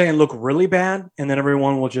 That's what I'm saying. Look really bad, and then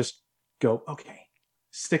everyone will just go, okay,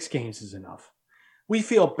 6 games is enough. We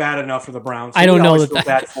feel bad enough for the Browns. I don't know that. Feel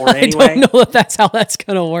bad for it anyway. I don't know if that's how that's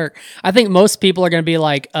going to work. I think most people are going to be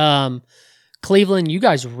like, Cleveland, you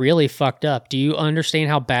guys really fucked up. Do you understand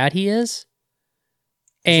how bad he is?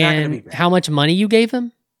 And how much money you gave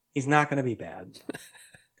him? He's not going to be bad.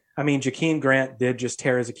 I mean, Jakeem Grant did just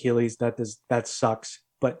tear his Achilles. That sucks,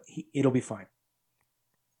 but it'll be fine.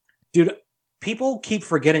 Dude, people keep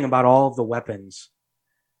forgetting about all of the weapons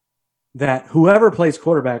that whoever plays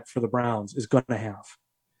quarterback for the Browns is going to have.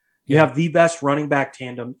 You have the best running back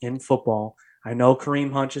tandem in football. I know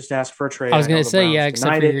Kareem Hunt just asked for a trade. I was going to say, yeah,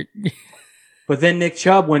 except for your... But then Nick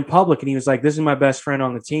Chubb went public and he was like, this is my best friend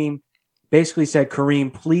on the team. Basically said,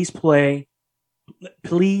 Kareem, please play.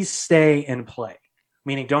 Please stay and play.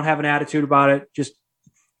 Meaning don't have an attitude about it. Just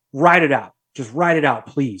write it out. Just write it out,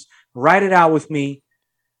 please. Write it out with me.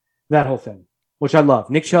 That whole thing, which I love.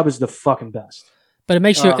 Nick Chubb is the fucking best. But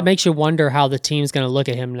it makes you wonder how the team's going to look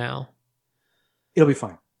at him now. It'll be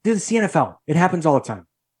fine. Dude, it's the NFL. It happens all the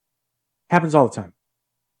time.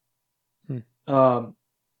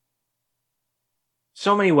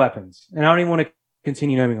 So many weapons, and I don't even want to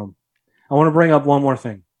continue naming them. I want to bring up one more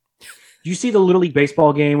thing. Do you see the Little League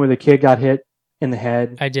baseball game where the kid got hit in the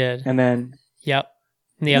head? I did. And then... Yep.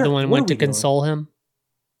 And the other one went to console him.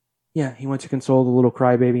 Yeah, he went to console the little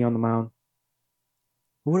crybaby on the mound.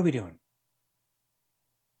 What are we doing?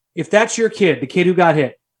 If that's your kid, the kid who got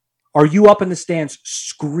hit, are you up in the stands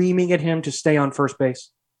screaming at him to stay on first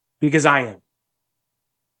base? Because I am.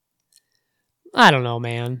 I don't know,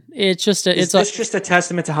 man. It's just it's just a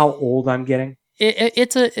testament to how old I'm getting.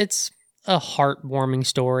 It's a heartwarming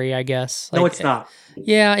story, I guess. No, it's not.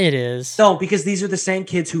 Yeah, it is. No, because these are the same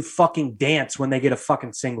kids who fucking dance when they get a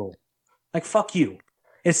fucking single. Like, fuck you.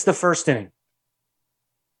 It's the first inning.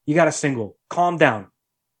 You got a single. Calm down.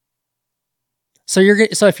 So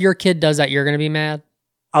if your kid does that, you're going to be mad?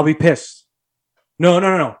 I'll be pissed.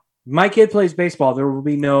 No. My kid plays baseball. There will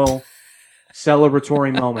be no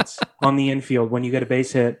celebratory moments on the infield when you get a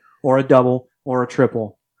base hit or a double or a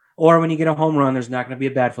triple. Or when you get a home run, there's not going to be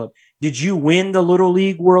a bat flip. Did you win the Little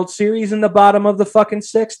League World Series in the bottom of the fucking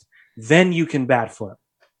 6th? Then you can bat flip.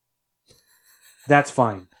 That's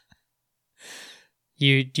fine.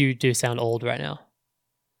 You do sound old right now.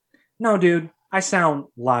 No, dude. I sound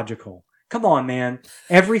logical. Come on, man.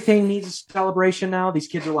 Everything needs a celebration now. These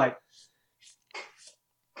kids are like...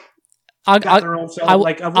 I'll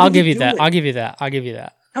give you that. I'll give you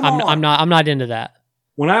that. I'm not into that.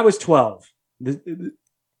 When I was 12...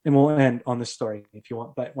 And we'll end on this story if you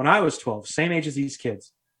want. But when I was 12, same age as these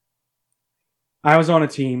kids, I was on a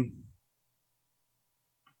team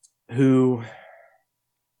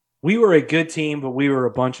we were a good team, but we were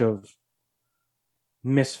a bunch of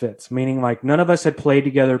misfits, meaning like none of us had played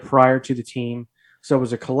together prior to the team. So it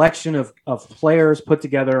was a collection of players put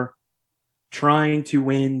together trying to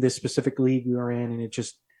win this specific league we were in, and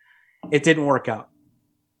it didn't work out.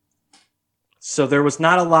 So there was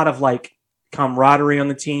not a lot of like camaraderie on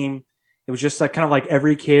the team. It was just like kind of like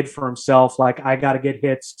every kid for himself. Like I got to get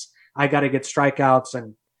hits, I got to get strikeouts,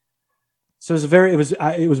 and so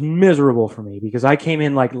it was miserable for me because I came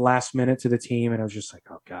in like last minute to the team and I was just like,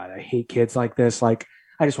 oh God, I hate kids like this. Like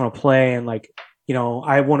I just want to play and like,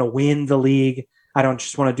 I want to win the league. I don't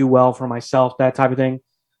just want to do well for myself, that type of thing.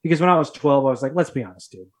 Because when I was 12, I was like, let's be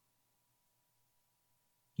honest, dude.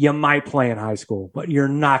 You might play in high school, but you're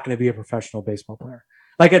not going to be a professional baseball player.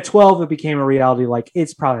 Like at 12, it became a reality. Like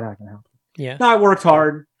it's probably not going to happen. Yeah. Now I worked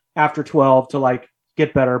hard after 12 to like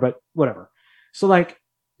get better, but whatever. So like,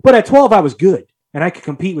 but at 12, I was good and I could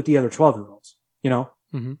compete with the other 12-year-olds,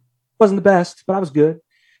 Mm-hmm. Wasn't the best, but I was good.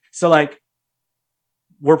 So like,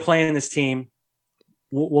 we're playing this team.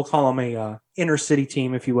 We'll call them a inner city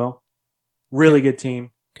team, if you will. Really good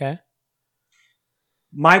team. Okay.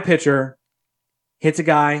 My pitcher hits a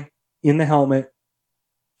guy in the helmet.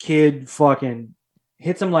 Kid fucking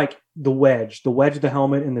hits him like the wedge of the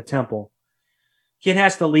helmet in the temple. Kid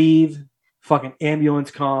has to leave. Fucking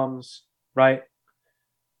ambulance comes, right?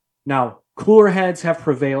 Now, cooler heads have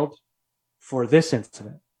prevailed for this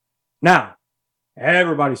incident. Now,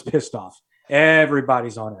 everybody's pissed off.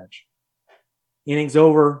 Everybody's on edge. Innings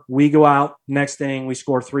over. We go out. Next thing, we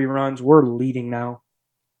score 3 runs. We're leading now.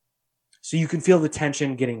 So you can feel the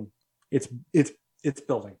tension getting, it's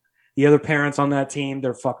building. The other parents on that team,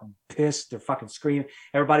 they're fucking pissed. They're fucking screaming.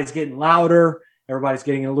 Everybody's getting louder. Everybody's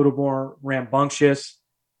getting a little more rambunctious.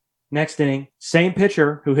 Next inning, same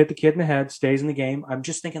pitcher who hit the kid in the head stays in the game. I'm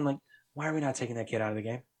just thinking, like, why are we not taking that kid out of the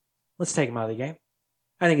game? Let's take him out of the game.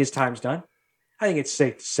 I think his time's done. I think it's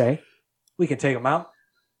safe to say we can take him out.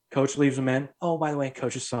 Coach leaves him in. Oh, by the way,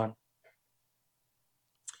 coach's son.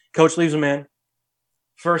 Coach leaves him in.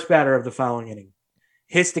 First batter of the following inning.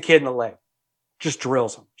 Hits the kid in the leg. Just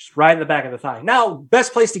drills him. Just right in the back of the thigh. Now,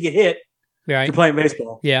 best place to get hit Right. if you're playing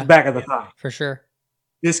baseball. Yeah. The back of the thigh. For sure.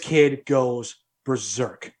 This kid goes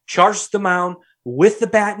berserk. Charges the mound with the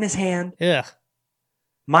bat in his hand. Yeah.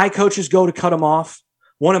 My coaches go to cut him off.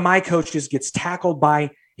 One of my coaches gets tackled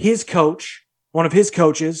by his coach, one of his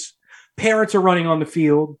coaches. Parents are running on the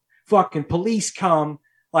field. Fucking police come.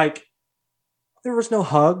 Like, there was no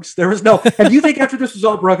hugs. There was no. And do you think after this was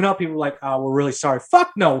all broken up, people were like, oh, we're really sorry?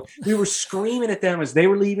 Fuck no. We were screaming at them as they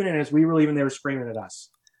were leaving, and as we were leaving, they were screaming at us.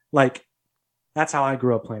 Like, that's how I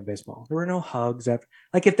grew up playing baseball. There were no hugs.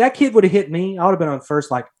 Like, if that kid would have hit me, I would have been on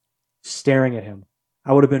first, like, staring at him.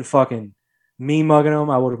 I would have been fucking me mugging him.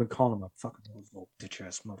 I would have been calling him a fucking little bitch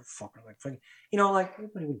ass motherfucker. Like, fucking, like,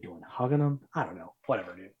 what are we doing? Hugging him? I don't know.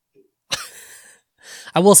 Whatever, dude.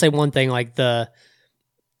 I will say one thing, like one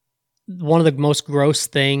of the most gross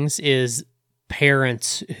things is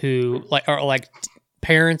parents who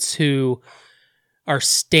parents who are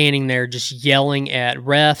standing there just yelling at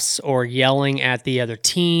refs or yelling at the other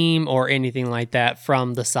team or anything like that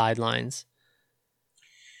from the sidelines.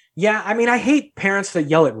 Yeah, I mean, I hate parents that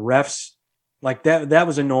yell at refs. Like that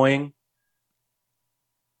was annoying.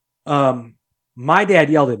 My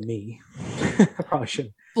dad yelled at me. I probably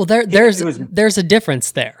shouldn't. Well, there's a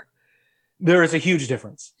difference there. There is a huge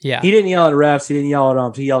difference. Yeah. He didn't yell at refs. He didn't yell at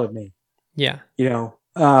umps. He yelled at me. Yeah.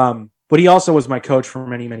 But he also was my coach for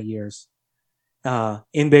many, many years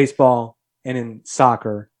in baseball and in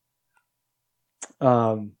soccer.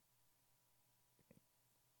 But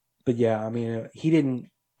yeah, I mean, he didn't.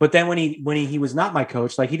 But then when he was not my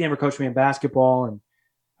coach, like he never coached me in basketball, and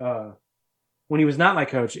when he was not my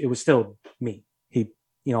coach, it was still me. He,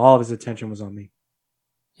 all of his attention was on me.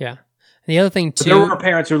 Yeah. And the other thing too, but there were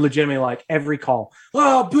parents who were legitimately like every call,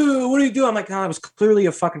 oh boo, what are you doing? I'm like, no, it was clearly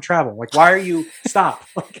a fucking travel. Like, why are you stop?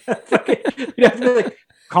 Like, you have to be like,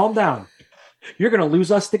 calm down. You're gonna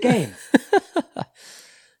lose us the game.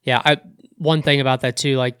 Yeah, one thing about that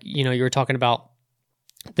too, like you were talking about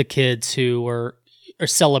the kids who are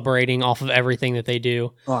celebrating off of everything that they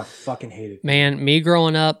do. Oh, I fucking hate it. Man, me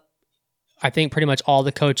growing up, I think pretty much all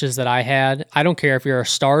the coaches that I had, I don't care if you're a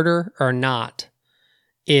starter or not.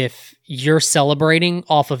 If you're celebrating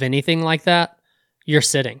off of anything like that, you're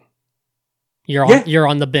sitting. You're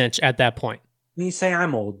on the bench at that point. You say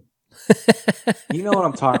I'm old. You know what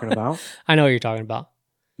I'm talking about. I know what you're talking about.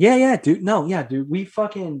 Yeah, dude. No, yeah, dude.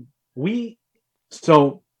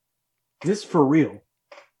 So this for real.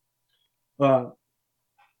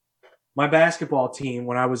 My basketball team,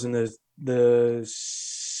 when I was in the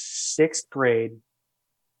sixth grade,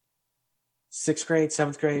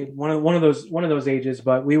 seventh grade, one of those ages,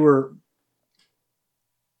 but we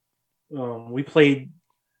played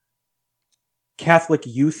Catholic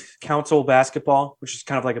Youth Council basketball, which is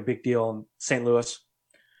kind of like a big deal in St. Louis,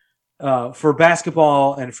 for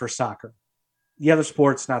basketball and for soccer. The other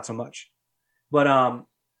sports, not so much. But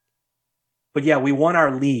yeah, we won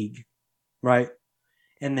our league, right?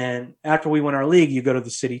 And then after we won our league, you go to the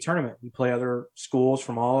city tournament. You play other schools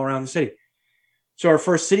from all around the city. So our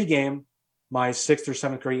first city game, my 6th or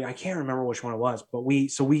 7th grade, I can't remember which one it was, but we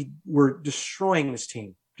were destroying this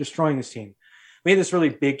team. We had this really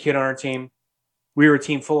big kid on our team. We were a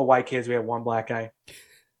team full of white kids. We had one black guy,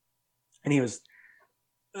 and he was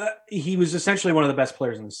essentially one of the best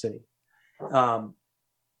players in the city.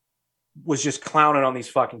 Was just clowning on these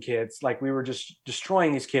fucking kids. Like, we were just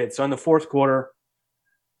destroying these kids. So in the 4th quarter,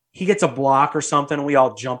 he gets a block or something, and we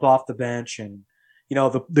all jump off the bench. And, you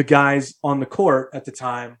know, the guys on the court at the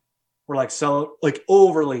time were like, so like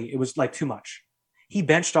overly, it was like too much. He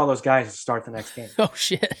benched all those guys to start the next game. Oh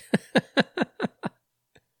shit.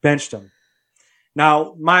 Benched them.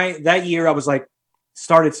 Now, that year I was like,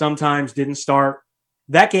 started sometimes, didn't start.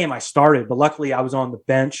 That game I started, but luckily I was on the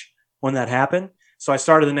bench when that happened. So I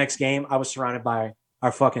started the next game. I was surrounded by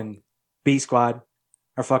our fucking B squad,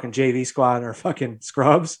 our fucking JV squad, and our fucking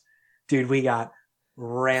scrubs. Dude, we got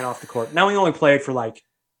ran off the court. Now we only played for like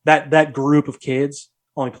that group of kids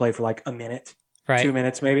only played for like a minute, Right. 2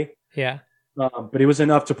 minutes maybe. Yeah. But it was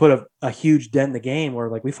enough to put a huge dent in the game where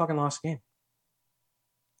like we fucking lost the game.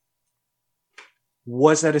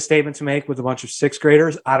 Was that a statement to make with a bunch of 6th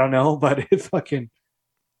graders? I don't know, but I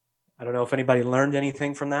don't know if anybody learned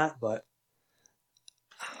anything from that, but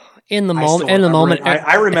In the moment,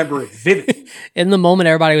 I remember it vividly. In the moment,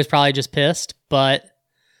 everybody was probably just pissed, but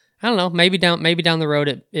I don't know. Maybe down the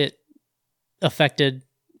road, it affected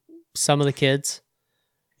some of the kids.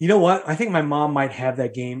 You know what? I think my mom might have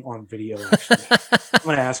that game on video. Actually, I'm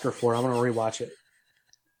going to ask her for it. I'm going to rewatch it.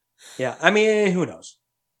 Yeah, I mean, who knows?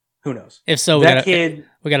 If so, we got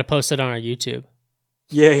to post it on our YouTube.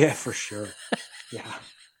 Yeah, for sure. Yeah,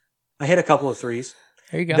 I hit a couple of threes.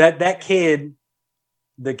 There you go. That kid.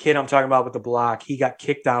 The kid I'm talking about with the block, he got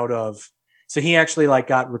kicked out of. So he actually like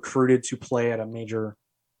got recruited to play at a major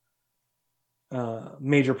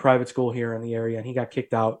private school here in the area, and he got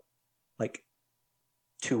kicked out like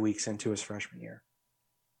 2 weeks into his freshman year.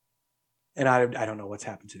 And I don't know what's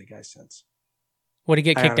happened to the guy since. What did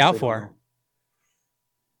he get kicked out for?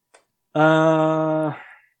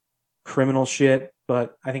 Criminal shit,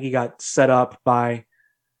 but I think he got set up by.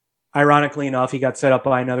 Ironically enough, he got set up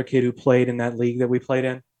by another kid who played in that league that we played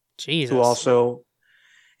in. Jesus. Who also,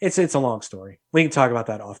 it's a long story. We can talk about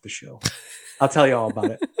that off the show. I'll tell you all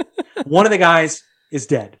about it. One of the guys is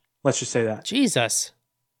dead. Let's just say that. Jesus.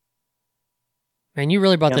 Man, you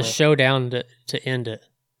really brought the show down to end it.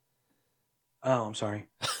 Oh, I'm sorry.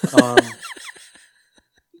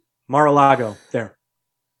 Mar-a-Lago, there.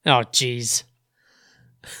 Oh, jeez.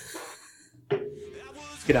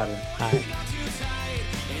 Let's get out of here. All right.